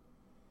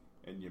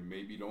and you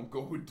maybe don't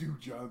go with Duke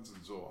Johnson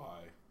so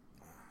high,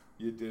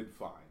 you did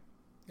fine.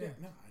 Yeah,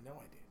 no, I know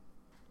I did.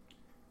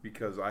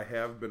 Because I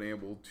have been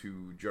able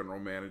to general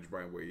manage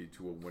my way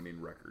to a winning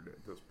record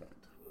at this point.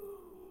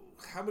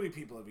 How many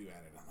people have you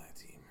added on that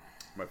team?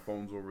 My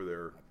phone's over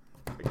there.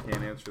 I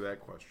can't answer that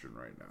question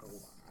right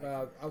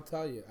now. I'll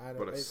tell you. I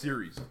don't. But a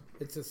series.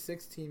 It's a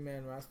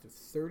 16-man roster.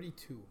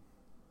 32.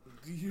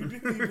 You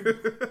didn't even.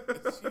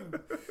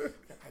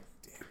 God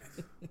damn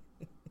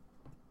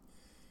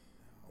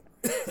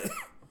it.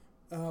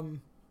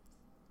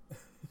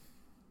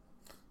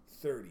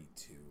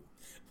 32.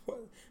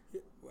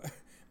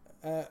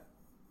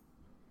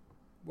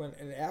 When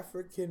an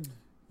African.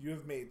 You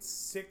have made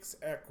 6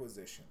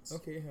 acquisitions.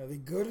 Okay, are they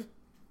good?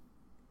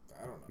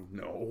 I don't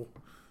know. No.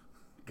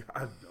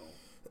 God, no.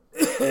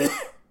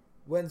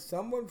 When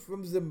someone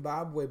from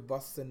Zimbabwe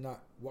busts a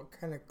nut, what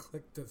kind of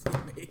click does it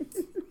make?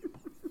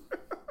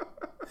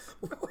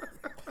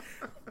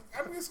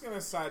 I'm just going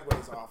to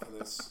sideways off of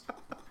this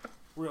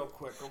real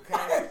quick,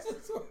 okay?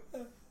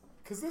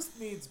 Because this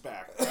needs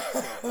back.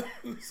 So,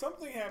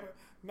 something happened.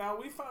 Now,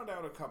 we found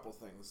out a couple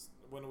things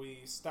when we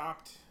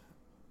stopped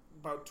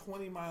about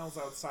 20 miles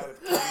outside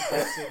of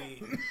Kansas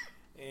City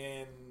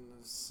in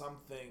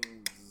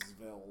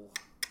somethingsville,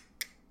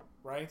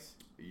 right?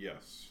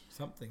 Yes.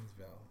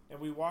 Something'sville. And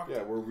we walked.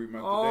 Yeah, where we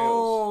met the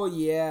Oh, Dales.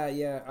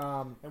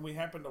 yeah. And we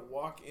happened to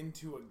walk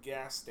into a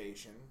gas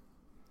station,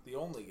 the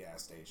only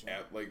gas station,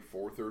 At like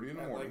 4:30 in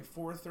the morning. like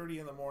 4:30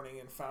 in the morning,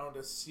 and found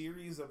a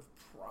series of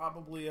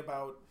probably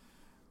about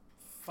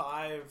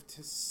 5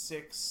 to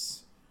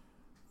 6,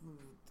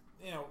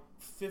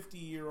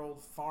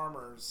 50-year-old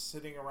farmers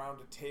sitting around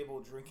a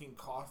table drinking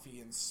coffee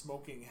and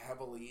smoking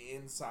heavily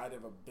inside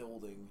of a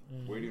building.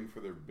 Waiting for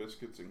their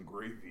biscuits and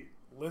gravy.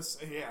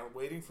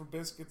 Waiting for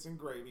biscuits and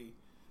gravy,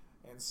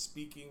 and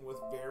speaking with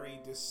very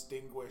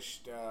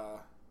distinguished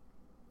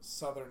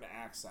Southern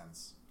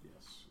accents.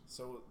 Yes.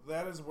 So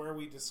that is where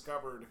we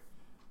discovered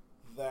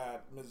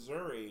that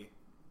Missouri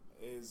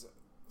is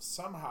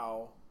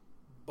somehow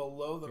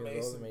below the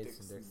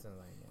Mason-Dixon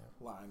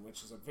line,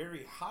 which is a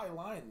very high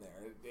line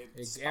there. It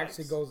It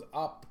actually goes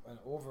up and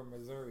over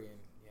Missouri, and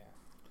yeah.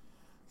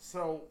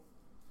 So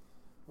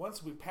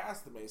once we pass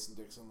the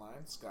Mason-Dixon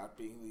line, Scott,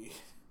 being the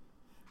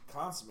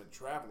consummate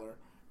traveler,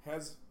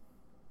 has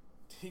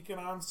taken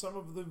on some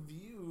of the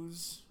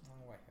views.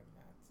 Oh, I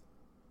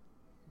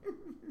have not.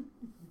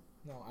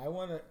 No, I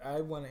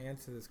want to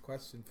answer this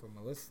question from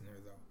a listener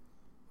though,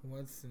 who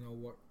wants to know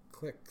what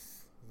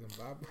clicks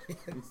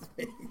Zimbabweans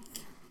make.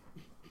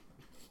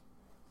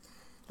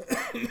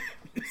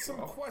 Some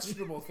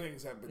questionable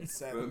things have been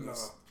said Then in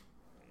this.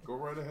 go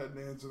right ahead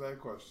and answer that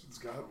question,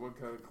 Scott. What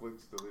kind of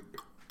clicks do they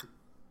make?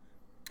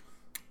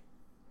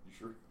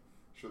 You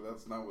sure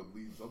that's not what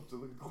leads up to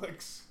the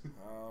clicks?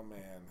 Oh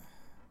man,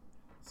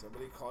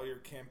 somebody call your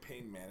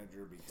campaign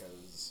manager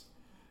because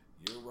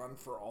your run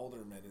for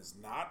alderman is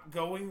not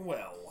going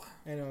well.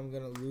 I know I'm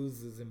going to lose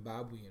the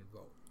Zimbabwean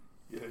vote.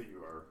 Yeah,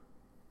 you are.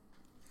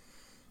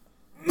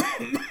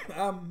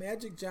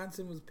 Magic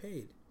Johnson was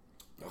paid.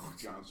 Magic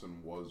Johnson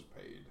was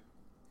paid.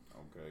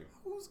 Okay.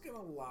 Who's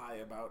gonna lie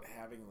about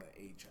having the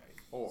HIV?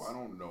 Oh, I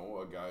don't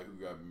know. A guy who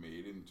got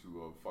made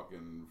into a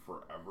fucking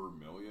forever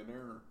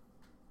millionaire.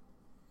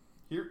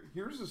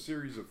 Here's a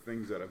series of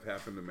things that have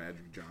happened to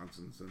Magic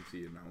Johnson since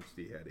he announced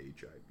he had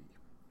HIV.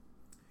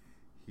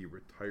 He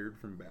retired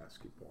from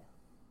basketball.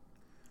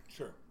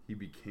 Sure. He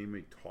became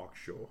a talk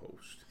show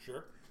host.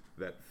 Sure.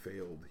 That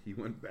failed. He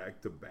went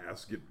back to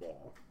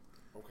basketball.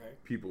 Okay.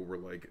 People were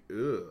like,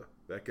 ugh,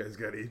 that guy's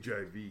got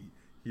HIV.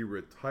 He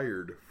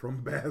retired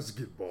from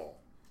basketball.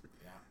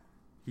 Yeah.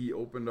 He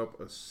opened up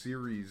a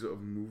series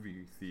of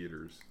movie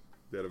theaters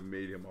that have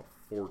made him a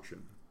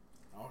fortune.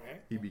 Okay.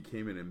 He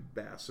became an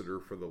ambassador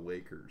for the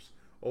Lakers.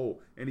 Oh,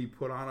 and he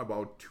put on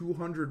about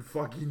 200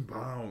 fucking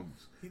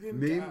pounds. He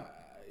didn't.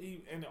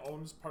 He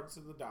owns parts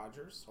of the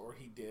Dodgers, or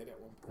he did at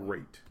one point.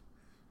 Great.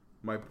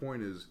 My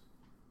point is,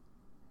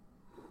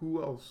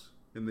 who else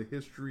in the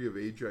history of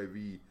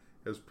HIV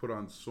has put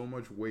on so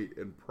much weight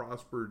and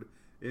prospered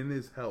in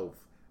his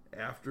health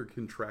after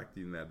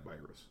contracting that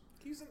virus?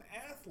 He's an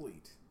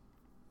athlete.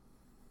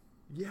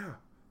 Yeah.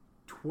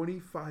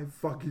 25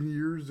 fucking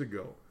years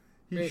ago.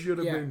 He should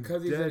have been dead.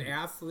 because he's an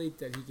athlete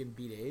that he can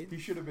beat AIDS. He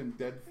should have been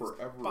dead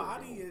forever His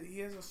body, ago. he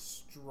has a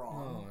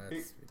strong. Oh, Hey,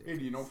 that's hey, ridiculous.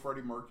 do you know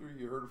Freddie Mercury?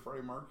 You heard of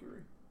Freddie Mercury?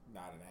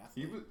 Not an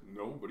He athlete. was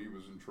but he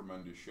was in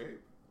tremendous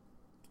shape.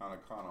 On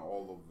account of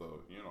all of the,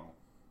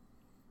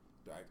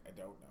 I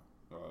don't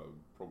know.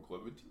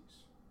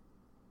 proclivities.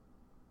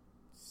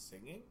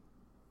 Singing?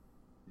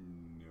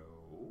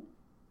 No.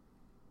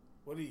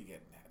 What are you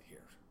getting at here?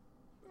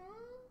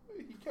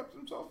 He kept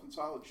himself in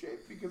solid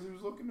shape because he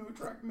was looking to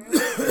attract male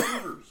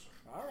receivers.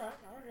 All right.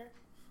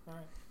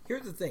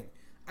 Here's the thing.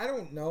 I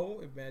don't know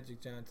if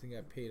Magic Johnson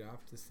got paid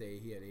off to say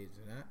he had AIDS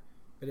or not.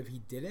 But if he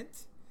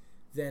didn't,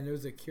 then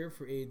there's a cure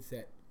for AIDS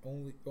that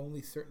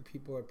only certain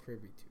people are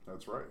privy to.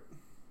 That's right.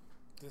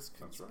 This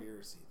That's right.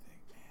 conspiracy thing,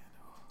 man.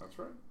 Oh. That's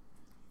right.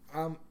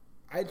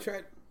 I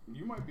tried.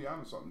 You might be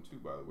onto something too,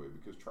 by the way,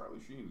 because Charlie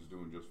Sheen's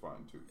doing just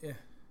fine too. Yeah,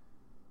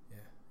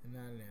 and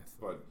not an athlete.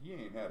 But he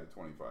ain't had it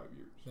 25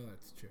 years. No,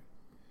 that's true.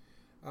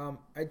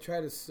 I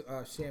tried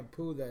a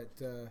shampoo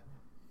that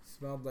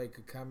smelled like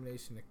a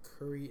combination of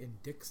curry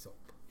and dick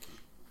soap.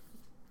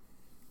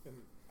 And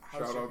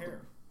how's your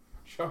hair?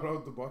 Shout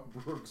out to Buck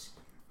Brooks,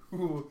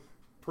 who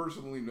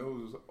personally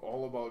knows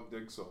all about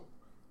dick soap.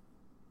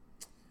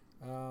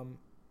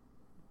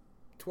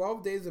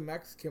 12 Days of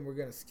Mexican, we're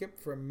going to skip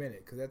for a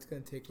minute because that's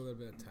going to take a little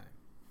bit of time.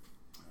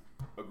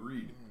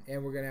 Agreed.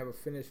 And we're going to have a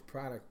finished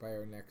product by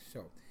our next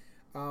show.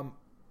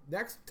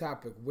 Next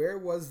topic, where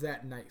was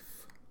that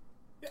knife?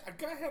 Yeah, a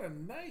guy had a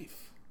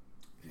knife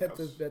At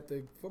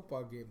the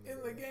football game.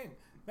 in the game.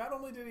 Not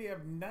only did he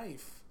have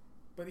knife,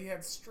 but he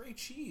had stray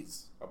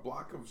cheese. A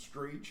block of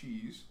stray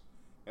cheese,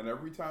 and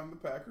every time the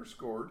Packers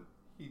scored,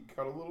 he'd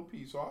cut a little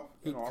piece off.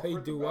 And offer it He'd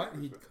to do what?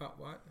 Packers. He'd cut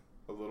what?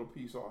 A little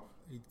piece off.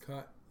 He'd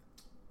cut.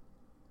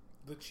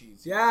 The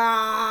cheese.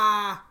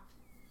 Yeah!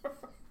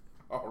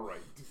 All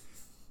right.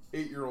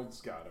 8-year-old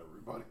Scott,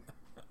 everybody.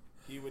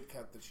 He would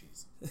cut the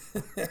cheese.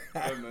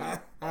 And then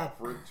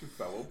offer it to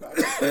fellow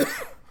Packers. I'm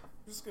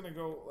just going to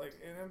go,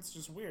 and it's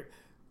just weird.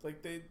 I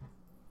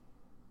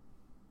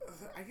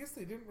guess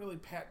they didn't really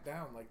pat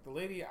down. The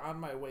lady on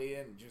my way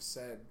in just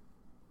said,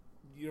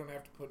 you don't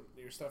have to put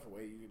your stuff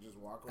away. You can just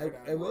walk over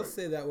down. I will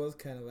say that was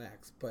kind of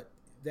lax, but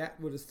that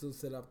would have still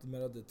set up the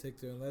metal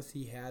detector unless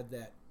he had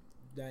that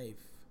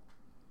knife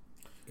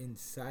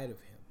inside of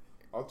him.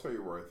 I'll tell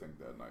you where I think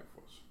that knife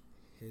was.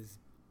 His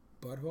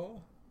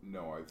butthole?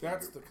 No, I think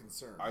That's the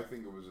concern. I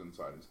think it was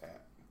inside his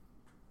hat.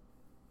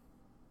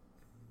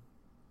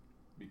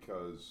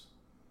 Because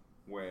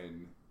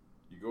when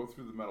you go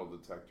through the metal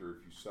detector,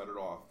 if you set it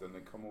off, then they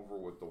come over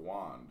with the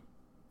wand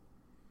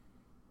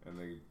and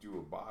they do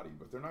a body,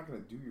 but they're not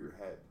going to do your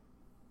head.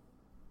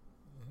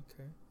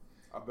 Okay.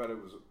 I bet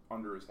it was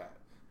under his hat.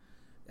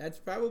 That's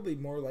probably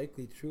more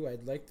likely true.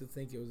 I'd like to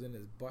think it was in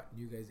his butt and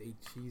you guys ate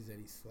cheese that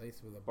he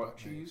sliced with a Butt butt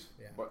cheese?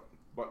 knife. Yeah.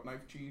 Butt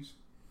knife cheese?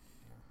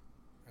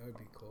 That would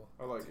be cool.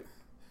 I like it.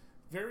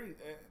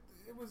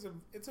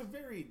 It's a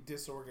very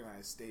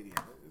disorganized stadium.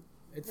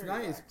 It's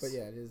very nice, lax. but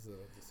yeah, it is a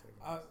little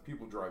disorganized.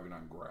 People driving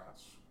on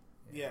grass.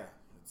 Yeah,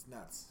 it's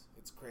nuts.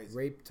 It's crazy.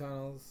 Rape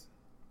tunnels.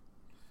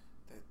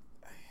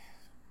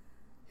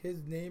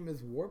 His name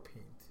is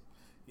Warpaint.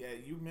 Yeah,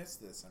 you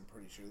missed this, I'm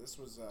pretty sure. This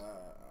was,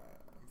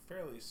 I'm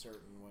fairly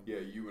certain when... Yeah,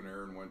 you and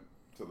Aaron went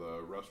to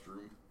the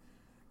restroom.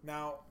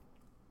 Now,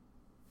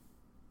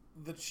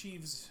 the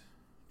Chiefs...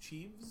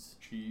 Chiefs?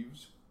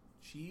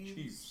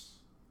 Chiefs.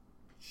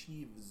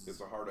 Chiefs.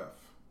 It's a hard F.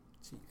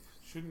 Chief.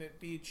 Shouldn't it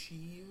be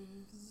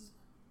Chiefs?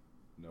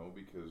 No,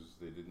 because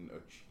they didn't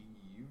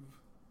achieve.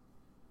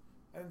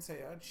 I didn't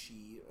say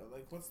achieve.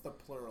 What's the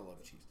plural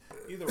of Chiefs?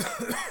 Either way.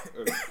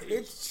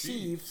 It's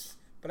Chiefs,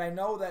 but I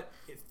know that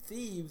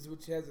thieves,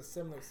 which has a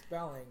similar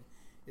spelling,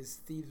 is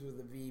thieves with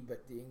a V,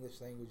 but the English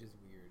language is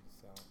weird.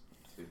 So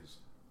It is.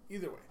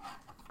 Either way,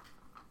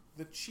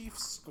 the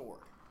Chiefs scored.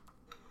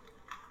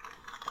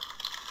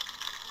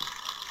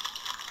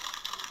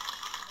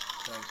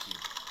 Thank you.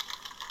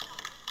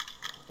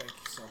 Thank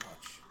you so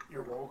much.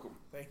 You're welcome.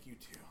 Thank you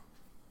too.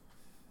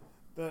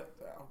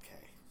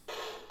 Okay.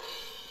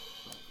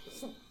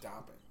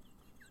 Stop it.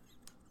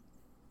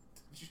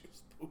 Did you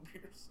just poop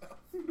yourself?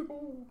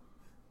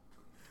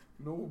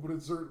 No, but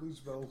it certainly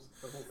smells.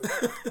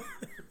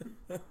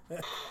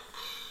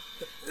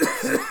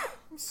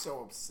 I'm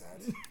so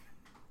upset.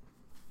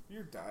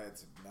 Your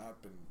diets have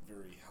not been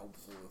very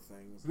helpful with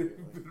things They've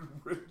lately. been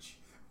rich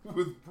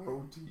with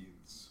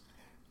proteins.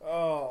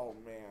 Oh,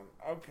 man.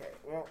 Okay,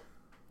 well,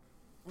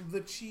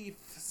 the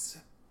Chiefs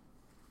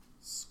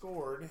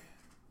scored.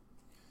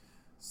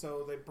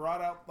 So they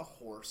brought out the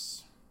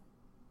horse.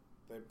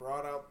 They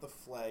brought out the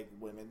flag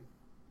women.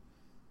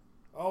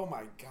 Oh,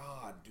 my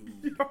God,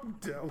 dude. I'm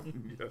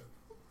telling you.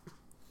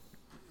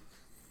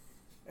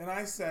 And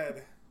I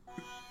said...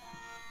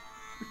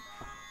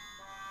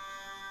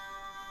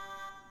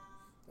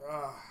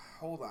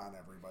 hold on,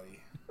 everybody.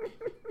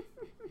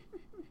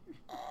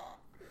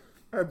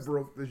 I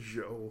broke the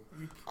show.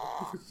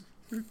 Jesus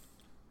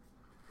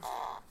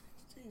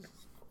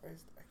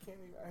Christ! I can't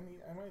even.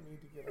 I might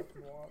need to get up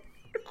and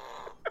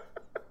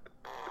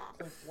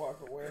walk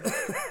away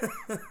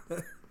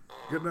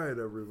Good night,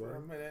 for everybody. a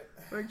minute.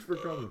 Thanks for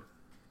coming.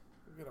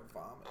 I'm gonna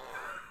vomit.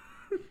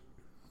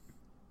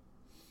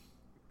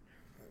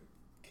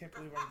 I can't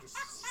believe I'm just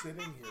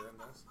sitting here in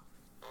this.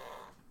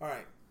 All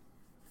right,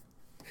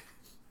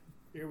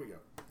 here we go.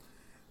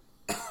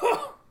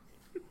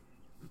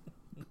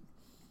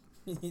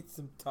 you need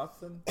some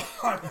Tussin.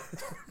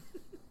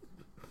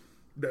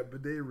 That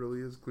bidet really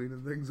is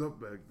cleaning things up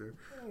back there.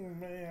 Oh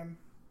man.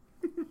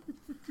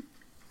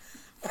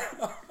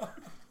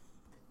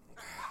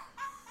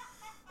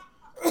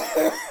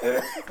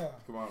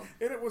 Come on.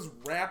 And it was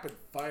rapid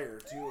fire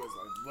too. It was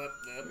like blip,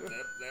 blip,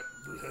 blip, blip,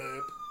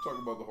 blip. Talk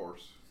about the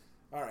horse.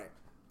 All right.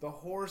 The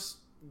horse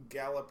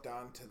galloped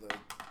onto the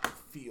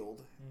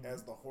field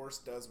as the horse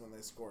does when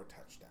they score a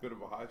touchdown. Bit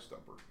of a high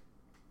stepper.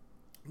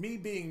 Me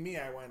being me,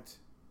 I went,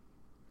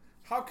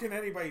 how can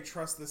anybody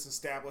trust this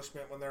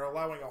establishment when they're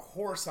allowing a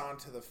horse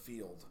onto the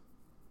field?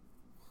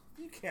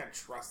 You can't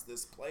trust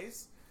this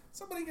place.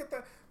 Somebody get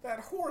that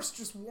horse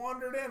just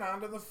wandered in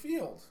onto the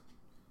field.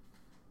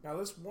 Now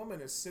this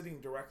woman is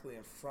sitting directly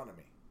in front of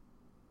me.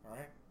 All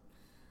right?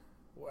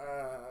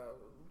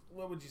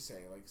 What would you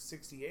say, like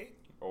 68?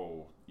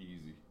 Oh,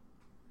 easy.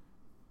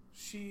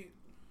 She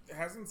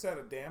hasn't said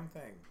a damn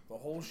thing the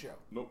whole show.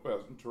 Nope,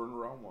 hasn't turned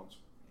around once.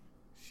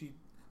 She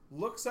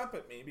looks up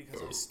at me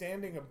because I'm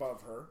standing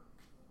above her,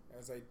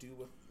 as I do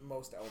with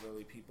most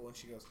elderly people, and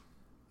she goes,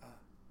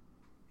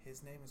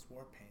 his name is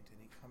Warpaint, and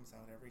he comes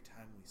out every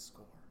time we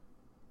score.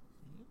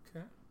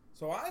 Okay.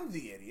 So I'm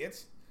the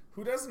idiot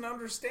who doesn't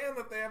understand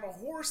that they have a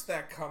horse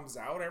that comes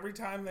out every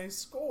time they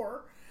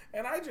score,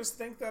 and I just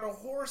think that a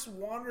horse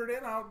wandered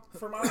in out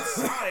from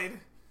outside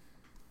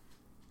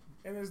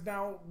and is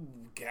now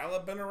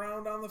galloping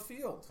around on the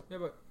field. Yeah,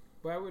 but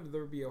why would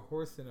there be a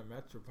horse in a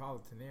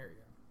metropolitan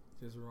area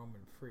just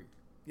roaming free?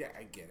 Yeah,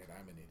 I get it.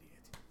 I'm an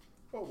idiot.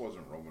 Well, it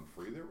wasn't roaming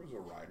free. There was a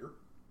rider.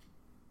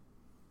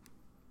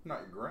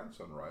 Not your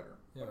grandson rider.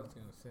 Yeah, I was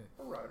going to say.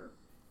 A rider.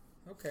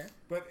 Okay.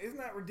 But isn't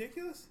that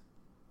ridiculous?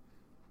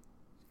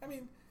 I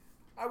mean,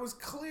 I was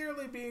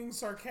clearly being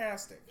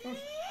sarcastic.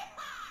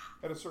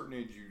 At a certain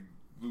age, you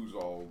lose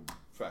all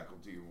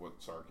faculty of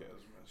what sarcasm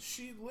is.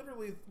 She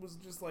literally was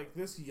just like,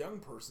 this young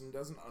person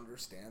doesn't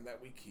understand that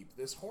we keep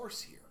this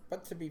horse here.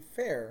 But to be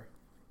fair,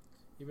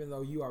 even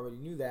though you already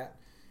knew that,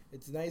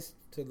 it's nice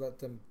to let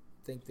them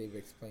think they've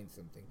explained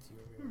something to you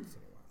every once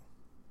in a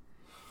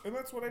while. And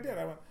that's what I did.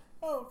 I went,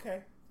 oh,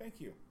 okay, thank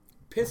you.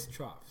 Piss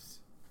troughs.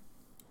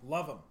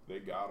 Love him. They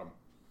got him.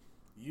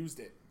 Used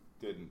it.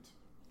 Didn't.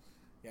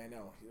 Yeah, I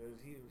know.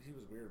 He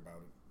was weird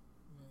about it.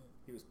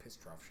 He was piss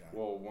trough shy.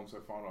 Well, once I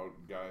found out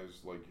guys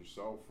like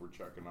yourself were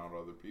checking out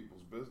other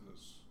people's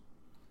business.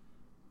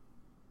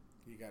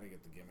 You got to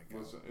get the gimmick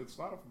Listen, out. it's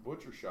not a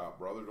butcher shop,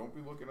 brother. Don't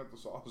be looking at the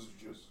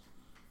sausages.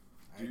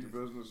 Do your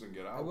business and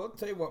get out. I will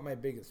tell you what my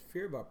biggest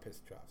fear about piss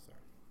troughs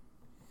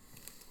are.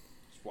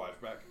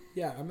 Splashback.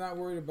 Yeah, I'm not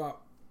worried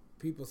about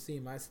people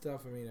seeing my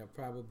stuff. I mean, I'll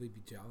probably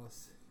be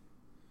jealous.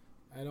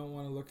 I don't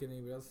want to look at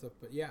anybody else's stuff,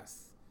 but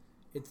yes,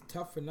 it's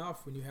tough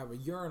enough when you have a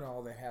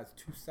urinal that has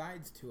two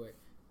sides to it.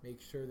 Make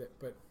sure that,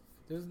 but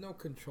there's no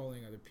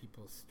controlling other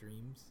people's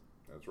streams.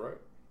 That's right.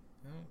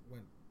 I don't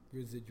want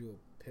residual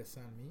piss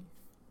on me.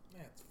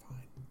 Yeah, it's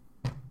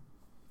fine.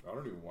 I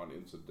don't even want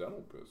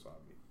incidental piss on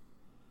me.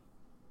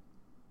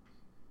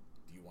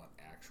 Do you want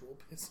actual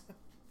piss?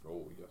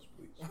 Oh, yes,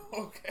 please.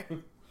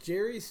 Okay.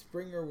 Jerry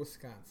Springer,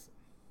 Wisconsin.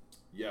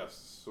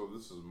 Yes, so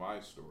this is my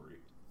story.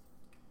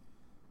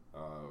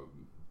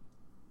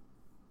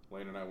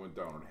 Lane and I went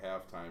down at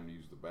halftime to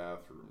use the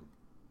bathroom.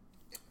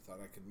 I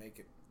thought I could make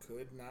it.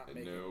 Could not And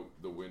make it. no,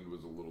 the wind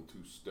was a little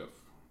too stiff.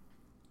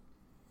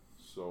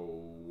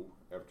 So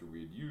after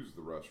we had used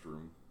the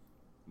restroom,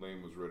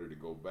 Lane was ready to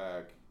go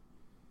back.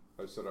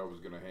 I said I was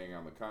going to hang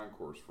on the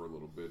concourse for a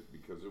little bit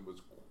because it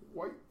was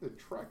quite the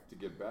trek to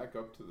get back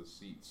up to the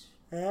seats.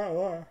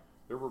 Yeah.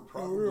 There were we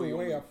probably were way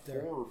only up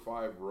there. 4 or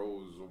 5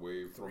 rows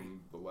away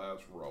from the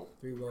last row.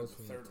 3 rows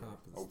from the Third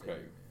top of the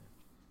Okay.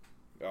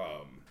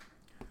 stadium,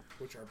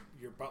 Which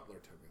your butler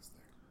took us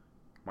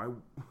there.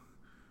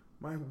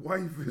 My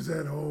wife is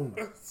at home.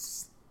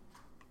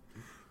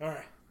 All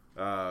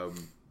right.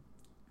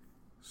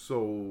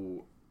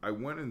 So I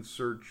went in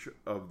search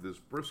of this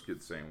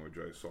brisket sandwich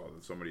I saw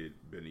that somebody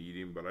had been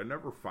eating, but I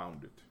never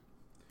found it.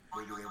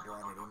 Maybe they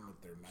brought it in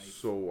with their knife.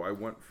 So I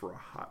went for a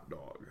hot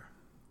dog.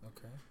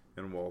 Okay.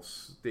 And while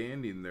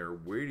standing there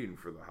waiting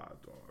for the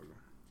hot dog,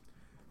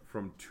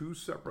 from 2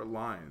 separate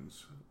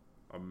lines,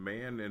 a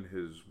man and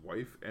his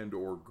wife and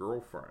or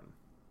girlfriend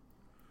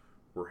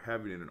were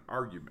having an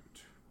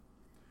argument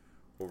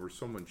over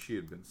someone she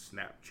had been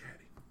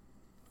Snapchatting.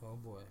 Oh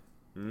boy.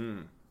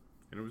 And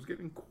it was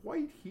getting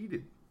quite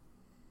heated.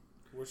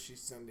 Was she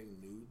sending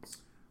nudes?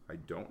 I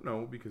don't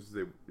know because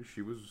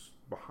she was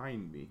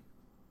behind me,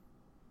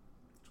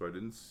 so I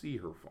didn't see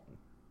her phone.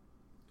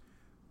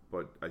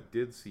 But I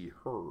did see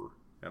her,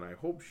 and I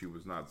hope she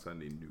was not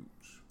sending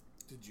nudes.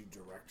 Did you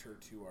direct her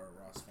to our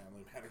Ross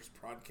Family Matters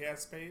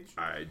Prodcast page?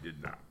 I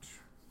did not.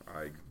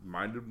 I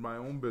minded my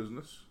own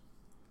business.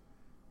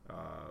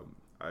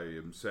 I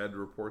am sad to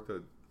report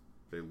that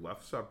they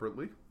left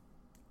separately,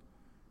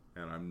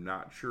 and I'm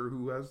not sure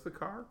who has the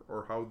car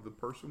or how the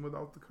person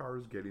without the car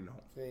is getting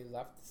home. So they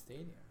left the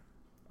stadium.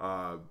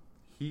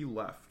 He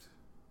left.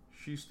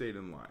 She stayed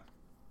in line.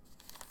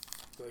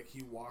 Like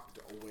he walked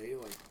away,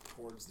 like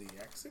towards the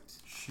exit?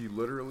 She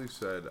literally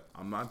said,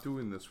 "I'm not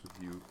doing this with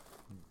you.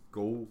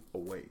 Go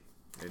away."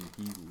 And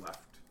he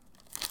left.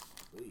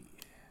 Oy.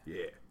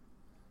 Yeah.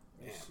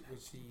 Man.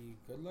 Was she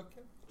good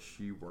looking?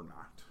 She were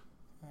not.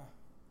 Huh.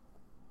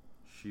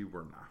 She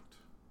were not.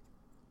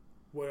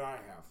 What I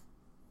have.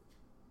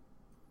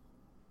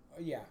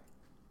 Oh, yeah.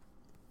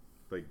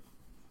 Like,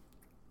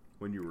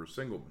 when you were a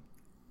single man.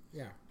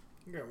 Yeah.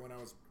 Yeah, when I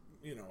was,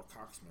 a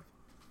cocksmith.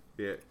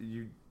 Yeah,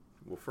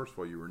 Well, first of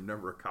all, you were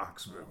never a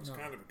cocksmith. I was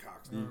kind of a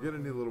cocksmith. You're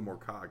gonna need a little more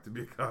cock to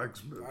be a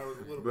cocksmith. I was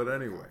a little but bit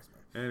of a anyway,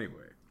 cocksmith.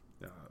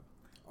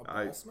 A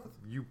ballsmith?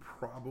 you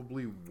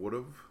probably would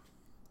have.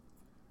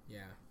 Yeah.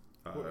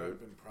 Would have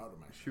been proud of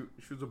myself.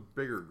 She was a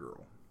bigger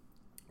girl,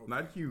 Okay.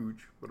 not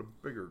huge, but a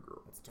bigger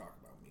girl. Let's talk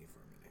about me for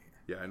a minute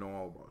here. Yeah, I know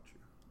all about you.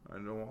 I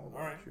know all about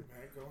All right, you.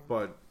 okay, go on.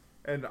 But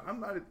and I'm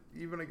not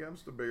even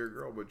against a bigger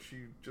girl, but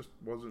she just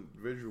wasn't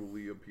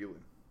visually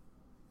appealing.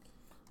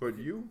 But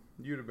you'd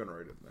have been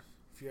right in there.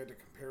 If you had to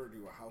compare her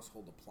to a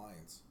household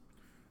appliance,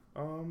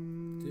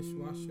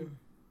 Dishwasher.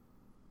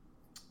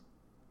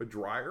 A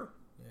dryer,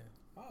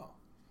 Yeah. oh,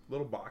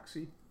 little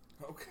boxy,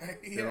 okay,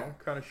 yeah, you know,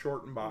 kind of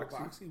short and Little boxy.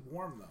 boxy,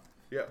 warm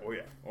though, Yeah, oh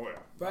yeah.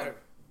 But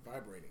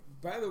vibrating.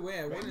 by the way,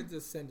 I wanted to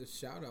send a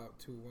shout out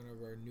to one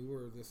of our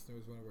newer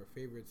listeners, one of our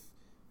favorites,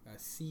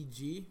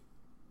 CG.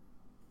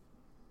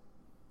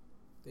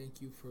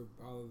 Thank you for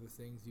all of the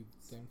things you've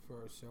done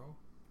for our show.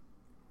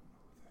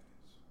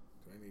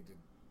 Do I need to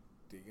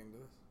dig into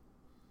this?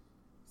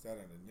 Is that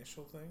an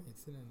initial thing?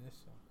 It's an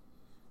initial.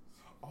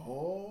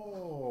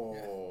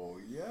 Oh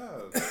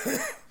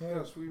yes,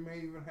 yes. We may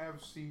even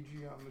have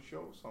CG on the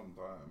show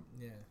sometime.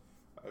 Yeah.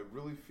 I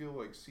really feel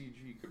like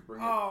CG could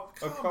bring Oh, a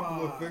come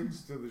couple of on.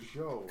 things to the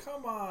show.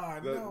 Come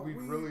on, That no, we'd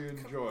really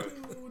enjoy.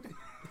 Dude.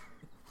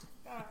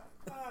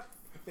 Not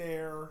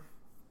fair.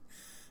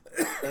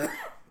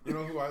 You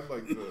know who I'd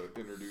like to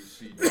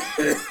introduce CG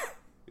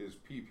to is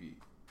PP.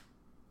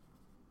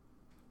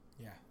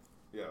 Yeah.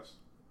 Yes.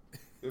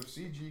 If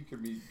CG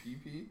could meet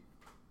PP,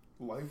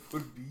 life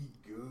would be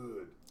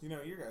good. You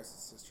know, your guys'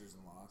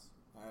 sisters-in-laws.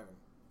 I haven't.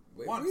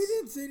 Wait, Once. we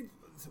didn't say.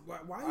 Why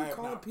I are you have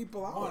calling not.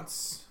 people out?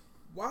 Once.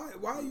 Why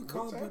are you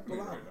calling What's people happening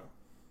out? right now?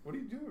 What are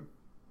you doing?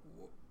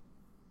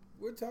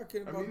 We're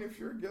talking I about. mean, if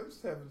you're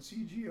against having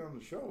CG on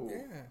the show,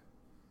 Yeah.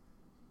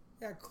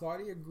 Yeah,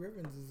 Claudia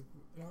Grivens is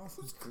an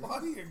awesome. Who's person.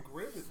 Claudia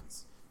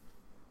Grivens?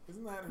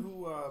 Isn't that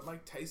who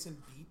Mike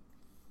Tyson beat?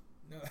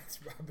 No, that's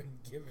Robin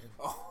Given.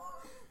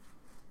 Oh.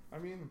 I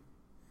mean,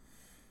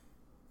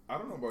 I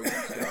don't know about you,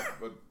 Scott,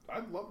 but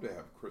I'd love to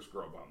have Chris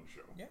Grubb on the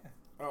show. Yeah.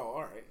 Oh,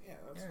 all right. Yeah,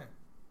 that's Yeah.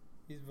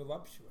 He's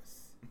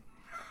voluptuous.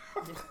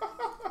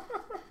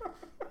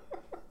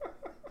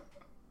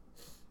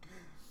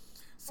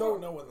 So I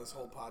don't know when this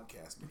whole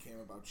podcast became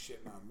about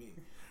shitting on me.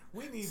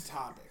 We need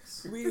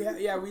topics. We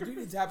do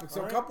need topics.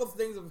 So All a right. couple of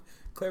things of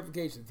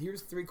clarifications.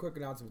 Here's 3 quick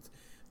announcements.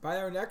 By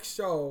our next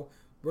show,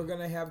 we're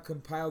gonna have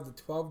compiled the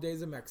 12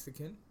 Days of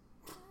Mexican.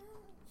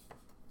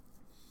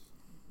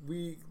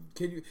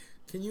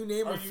 Can you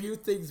name a few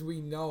things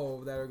we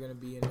know that are gonna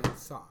be in that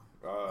song?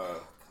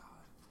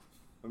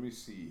 Let me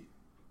see.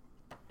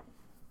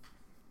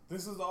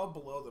 This is all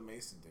below the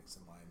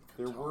Mason-Dixon line.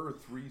 There were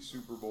 3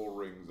 Super Bowl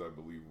rings, I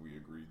believe we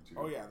agreed to.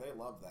 Oh yeah, they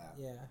love that.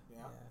 Yeah.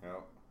 Yeah,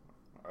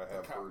 I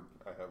have heard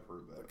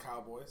that. The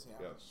Cowboys,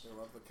 yeah. Yes. They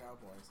love the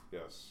Cowboys.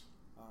 Yes.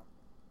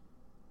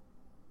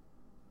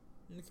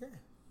 Okay.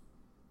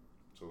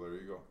 So there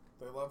you go.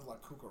 They love La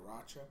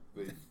Cucaracha.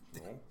 They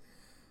no.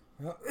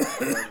 Well,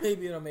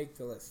 maybe it'll make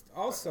the list.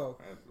 Also,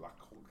 And La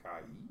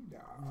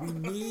Cocaína. we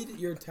need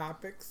your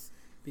topics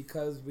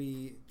because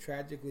we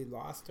tragically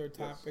lost our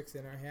topics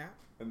in our hat.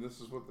 And this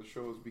is what the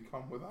show has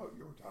become without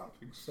your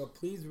topics. So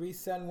please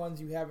resend ones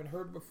you haven't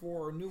heard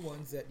before or new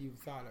ones that you've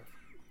thought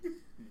of.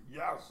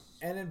 Yes.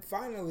 And then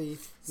finally,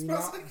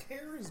 Smells like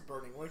hair is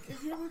burning. Like,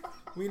 have you ever...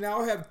 we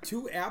now have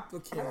 2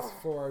 applicants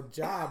for our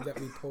job that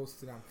we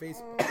posted on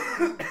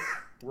Facebook.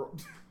 We're,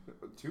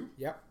 2?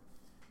 Yep.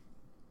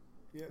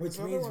 Yeah, Which this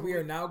other means one we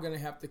are now going to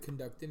have to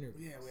conduct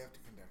interviews. Yeah, we have to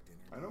conduct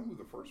interviews. I know who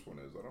the first one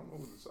is. I don't know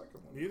who the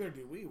second one is. Neither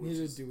do we.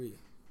 Neither do we.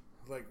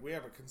 Like, we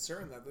have a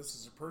concern that this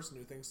is a person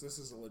who thinks this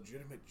is a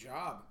legitimate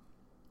job.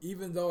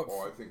 Even though...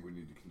 Oh, I think we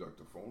need to conduct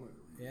a phone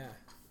interview. Yeah.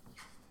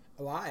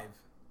 Alive.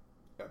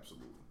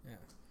 Absolutely. Yeah.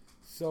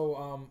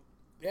 So,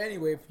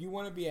 anyway, if you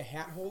want to be a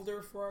hat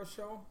holder for our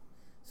show,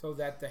 so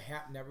that the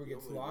hat never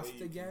gets The only lost way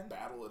you again, can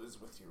battle it is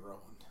with your own.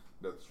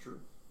 That's true.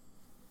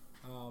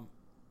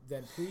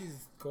 then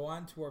please go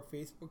on to our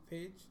Facebook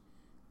page,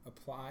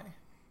 apply.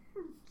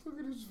 Look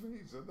at his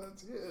face, and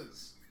that's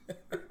his.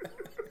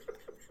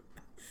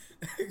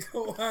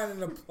 Go on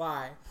and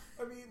apply.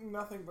 I've eaten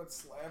nothing but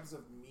slabs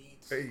of meat.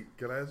 Hey,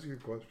 can I ask you a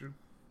question?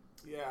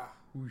 Yeah.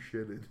 Who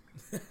shitted?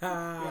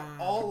 Yeah,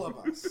 all of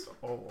us.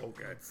 Oh,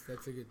 okay.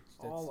 That's a good.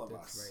 All of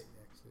that's us. right.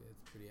 Actually,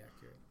 that's pretty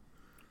accurate.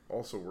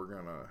 Also, we're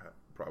gonna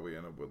probably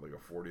end up with like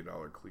a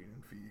 $40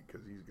 cleaning fee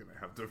because he's gonna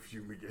have to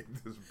fumigate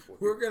this place.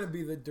 We're gonna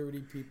be the dirty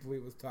people he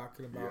was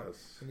talking about,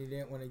 Yes. and he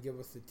didn't want to give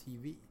us the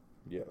TV.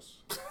 Yes.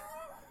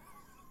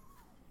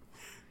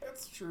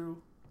 That's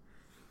true.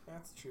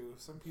 That's true.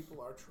 Some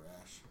people are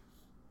trash.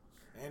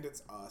 And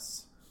it's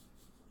us.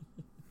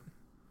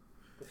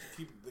 But to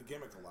keep the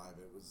gimmick alive,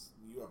 it was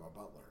you have a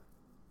butler.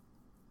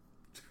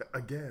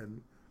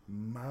 Again,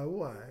 my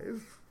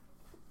wife.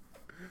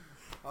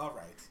 All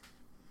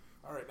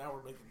right, now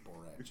we're making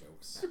Borat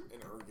jokes in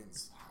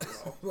Ergen's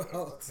house.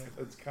 Well,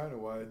 That's kind of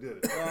why I did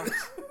it.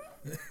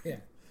 yeah.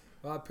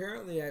 Well,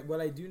 apparently,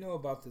 what I do know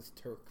about this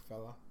Turk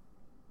fella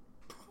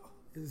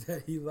is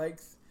that he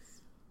likes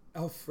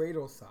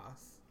Alfredo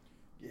sauce.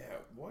 Yeah,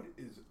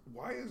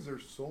 why is there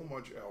so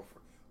much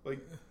Alfredo? Like,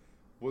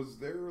 was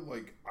there,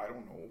 like, I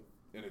don't know,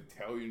 an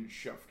Italian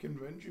chef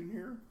convention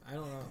here? I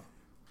don't know.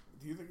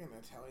 Do you think an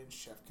Italian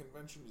chef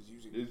convention is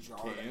using It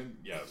jarred? can.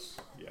 Yes,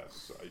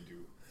 I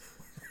do.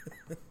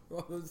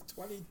 Well, there's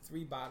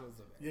 23 bottles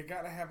of it. You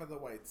gotta have the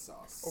white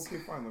sauce. Okay,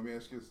 fine. Let me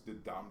ask you this: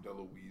 did Dom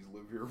DeLuise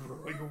live here for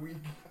like a week?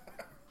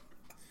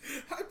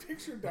 I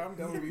picture Dom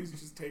DeLuise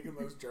just taking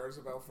those jars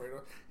of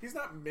Alfredo. He's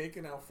not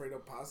making Alfredo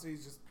pasta.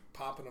 He's just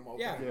popping them open.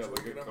 Yeah, and yeah, like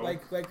drinking a them.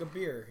 Coke. Like a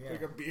beer. Yeah.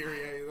 Like a beer.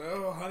 Yeah. He's like,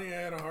 oh, honey, I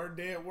had a hard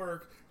day at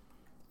work.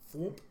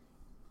 Whoop.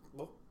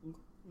 Look.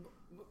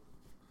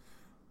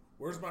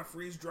 Where's my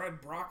freeze-dried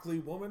broccoli,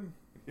 woman?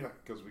 Yeah,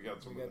 because we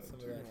got some We of got that some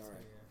too. of that. All Too,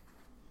 right.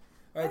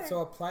 yeah. All right,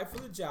 so apply for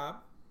the job.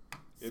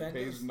 It Send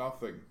pays us-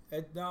 nothing.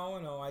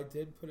 No, I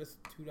did put us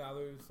 $2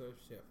 a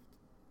shift.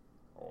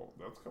 Oh,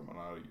 that's coming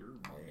out of your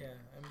money. Yeah,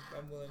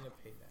 I'm willing to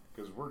pay that.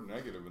 Because we're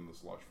negative in the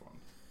slush fund.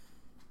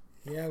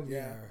 Yeah, we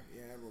Yeah. are.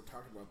 Yeah, we're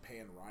talking about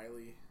paying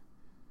Riley.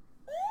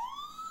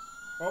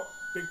 Oh,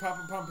 Big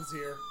Papa Pump is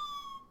here.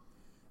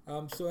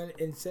 So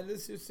and send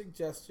us your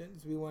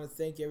suggestions. We want to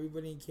thank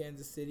everybody in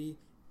Kansas City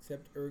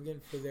except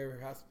Ergen for their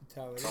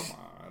hospitality. Come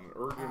on,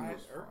 Ergen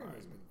was Ergen fine.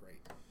 has been great.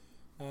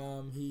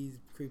 He's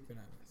creeping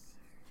on us.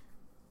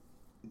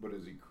 But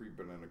is he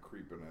creeping and a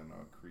creeping and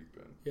a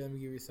creeping? Here, let me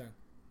give you a song.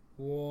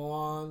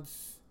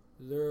 Once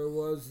there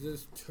was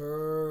this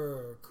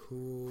Turk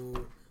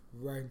who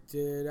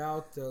rented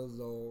out the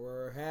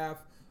lower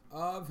half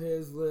of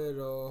his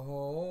little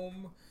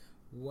home.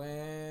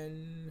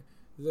 When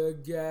the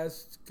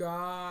guests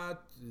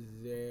got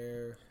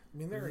there, I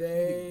mean, there are heating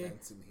they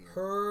vents in here.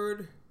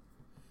 heard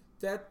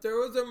that there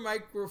was a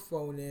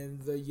microphone in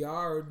the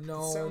yard. The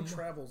No, sound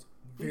travels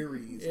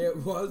very easily. it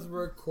was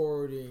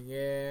recording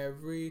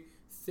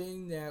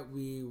everything that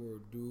we were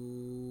doing.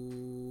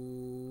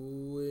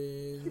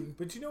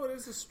 But you know what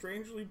is a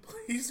strangely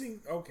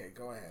pleasing? Okay,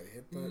 go ahead.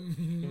 Hit the.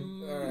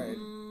 All right.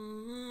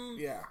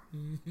 Yeah.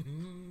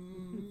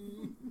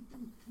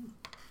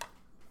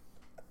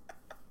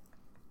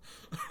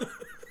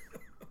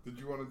 Did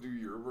you want to do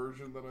your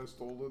version that I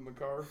stole in the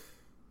car?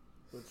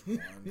 Which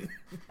one?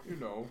 You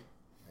know.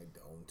 I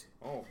don't.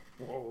 Oh,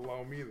 well,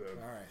 allow me then.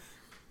 All right.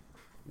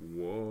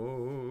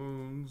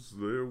 Once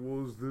there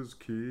was this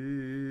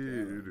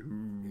kid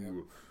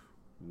who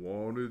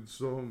wanted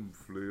some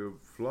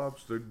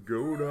flip-flops to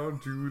go down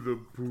to the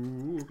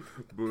pool,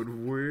 but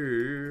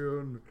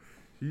when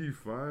he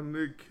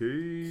finally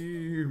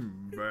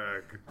came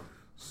back,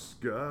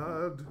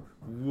 Scott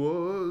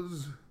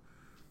was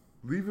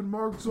leaving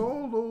marks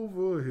all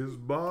over his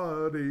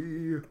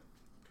body.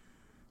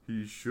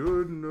 He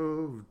shouldn't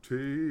have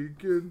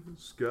taken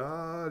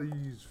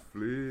Scotty's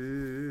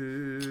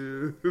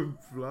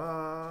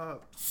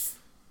flip-flops.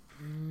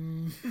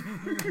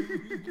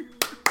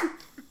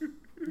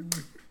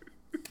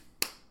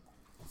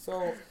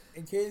 So,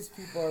 in case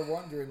people are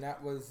wondering,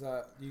 that was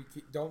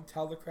don't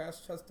tell the crash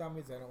test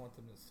dummies. I don't want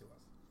them to sue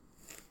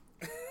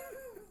us.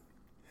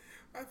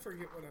 I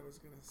forget what I was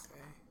going to say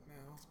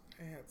now.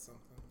 I had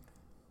something.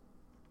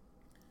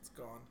 It's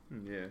gone.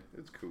 Yeah,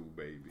 it's cool,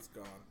 baby. It's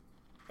gone.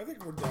 I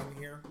think we're done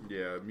here.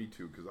 Yeah, me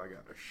too, because I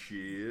got a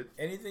shit.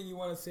 Anything you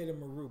want to say to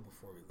Maru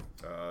before we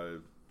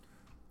leave?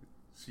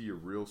 See you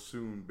real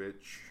soon,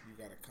 bitch. You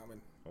got it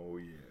coming. Oh,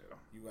 yeah.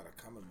 You got it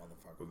coming,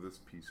 motherfucker. With this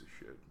piece of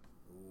shit.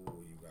 Ooh,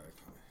 you got it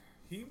coming.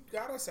 He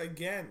got us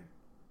again.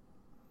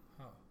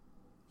 Huh.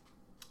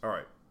 All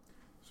right.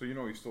 So, you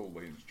know he stole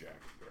Lane's jacket,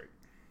 right?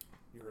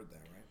 You heard that,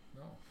 right?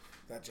 No.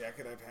 That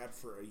jacket I've had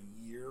for a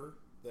year.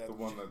 That The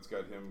one that's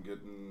got him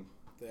getting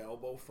the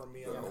elbow from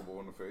me the on elbow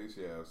in the face?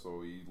 Yeah,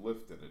 so he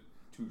lifted it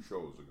 2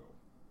 shows ago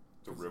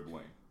to Rib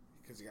Lane.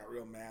 because he got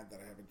real mad that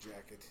I have a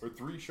jacket. Or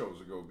 3 shows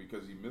ago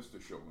because he missed a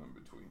show in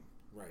between.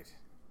 Right.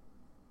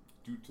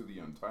 Due to the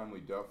untimely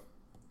death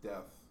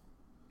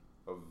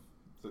of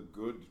the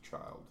good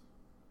child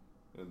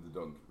in the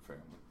Duncan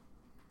family.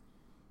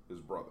 His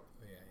brother.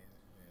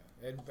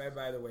 Yeah. And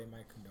by the way,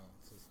 my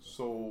condolences.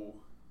 So,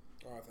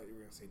 Oh, I thought you were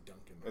going to say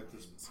Duncan. at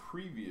this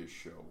previous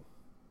show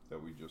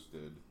that we just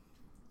did,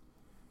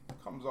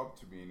 comes up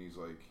to me and he's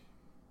like,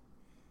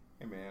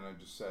 hey man, I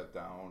just sat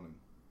down and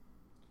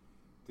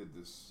did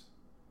this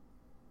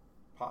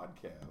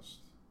podcast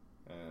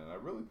and I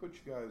really put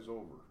you guys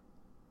over.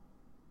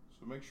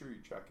 So make sure you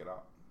check it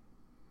out.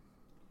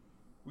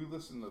 We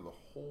listened to the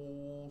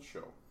whole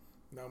show.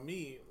 Now,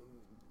 me,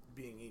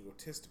 being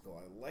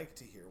egotistical, I like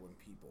to hear when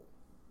people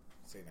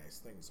say nice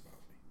things about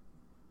me.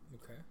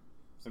 Okay.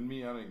 And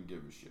me, I didn't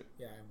give a shit.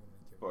 Yeah, I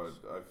wouldn't give a But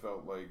shit. I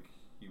felt like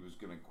he was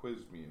going to quiz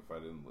me if I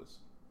didn't listen.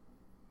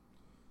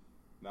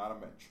 Not a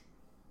mention.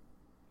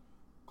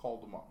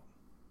 Called him up.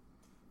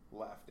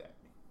 Laughed at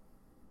me.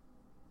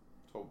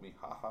 Told me,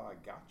 haha, I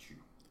got you.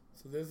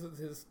 So this is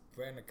his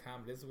brand of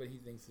comedy. This is what he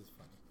thinks is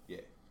funny. Yeah.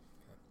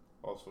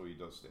 Also, he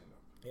does stand up.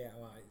 Yeah,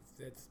 well,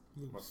 it's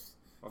loose.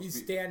 Must He's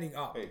be- standing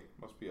up. Hey,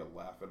 must be a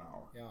laugh an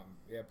hour.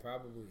 Yeah,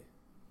 probably.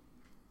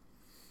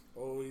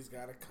 Oh, he's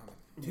got it coming.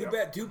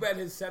 Too bad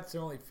his sets are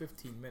only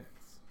 15 minutes.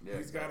 Yeah,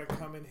 He's got to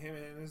come in him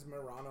in his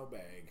Murano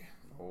bag.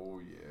 Oh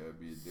yeah, it'd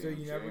be a damn So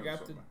you never shame got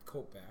the something,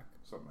 coat back.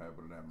 something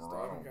happened in that Still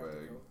Murano haven't got the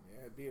bag. coat. Yeah,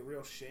 it'd be a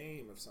real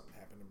shame if something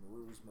happened to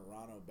Maru's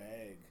Murano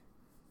bag.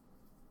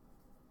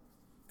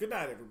 Good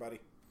night, everybody.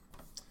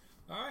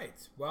 All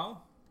right.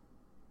 Well,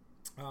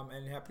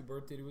 and happy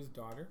birthday to his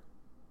daughter.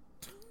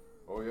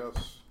 Oh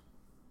yes.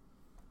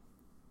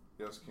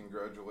 Yes,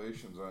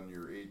 congratulations on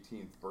your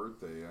 18th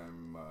birthday.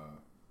 I'm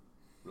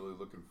really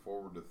looking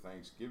forward to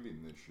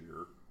Thanksgiving this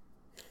year.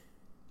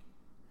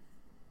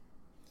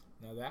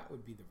 Now that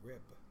would be the rib.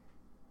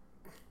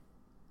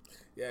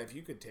 Yeah, if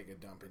you could take a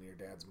dump in your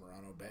dad's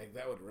Murano bag,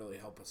 that would really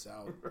help us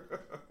out.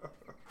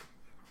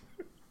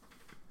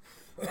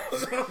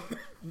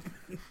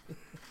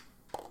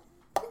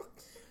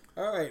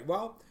 All right.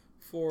 Well,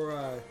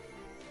 for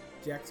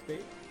Jack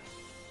Spade,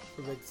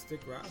 for Red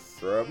Stick Ross,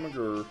 Grab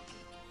McGurr.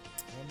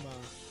 I'm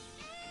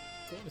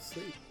going to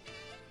sleep.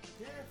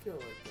 Yeah, I feel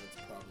like that's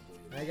probably...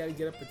 And I got to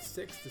get up at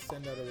 6 to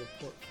send out a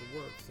report for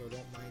work, so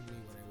don't mind me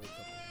when I wake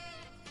up.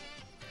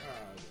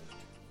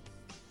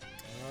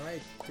 All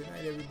right. Good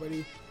night,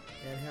 everybody,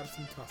 and have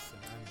some tussin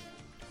on me.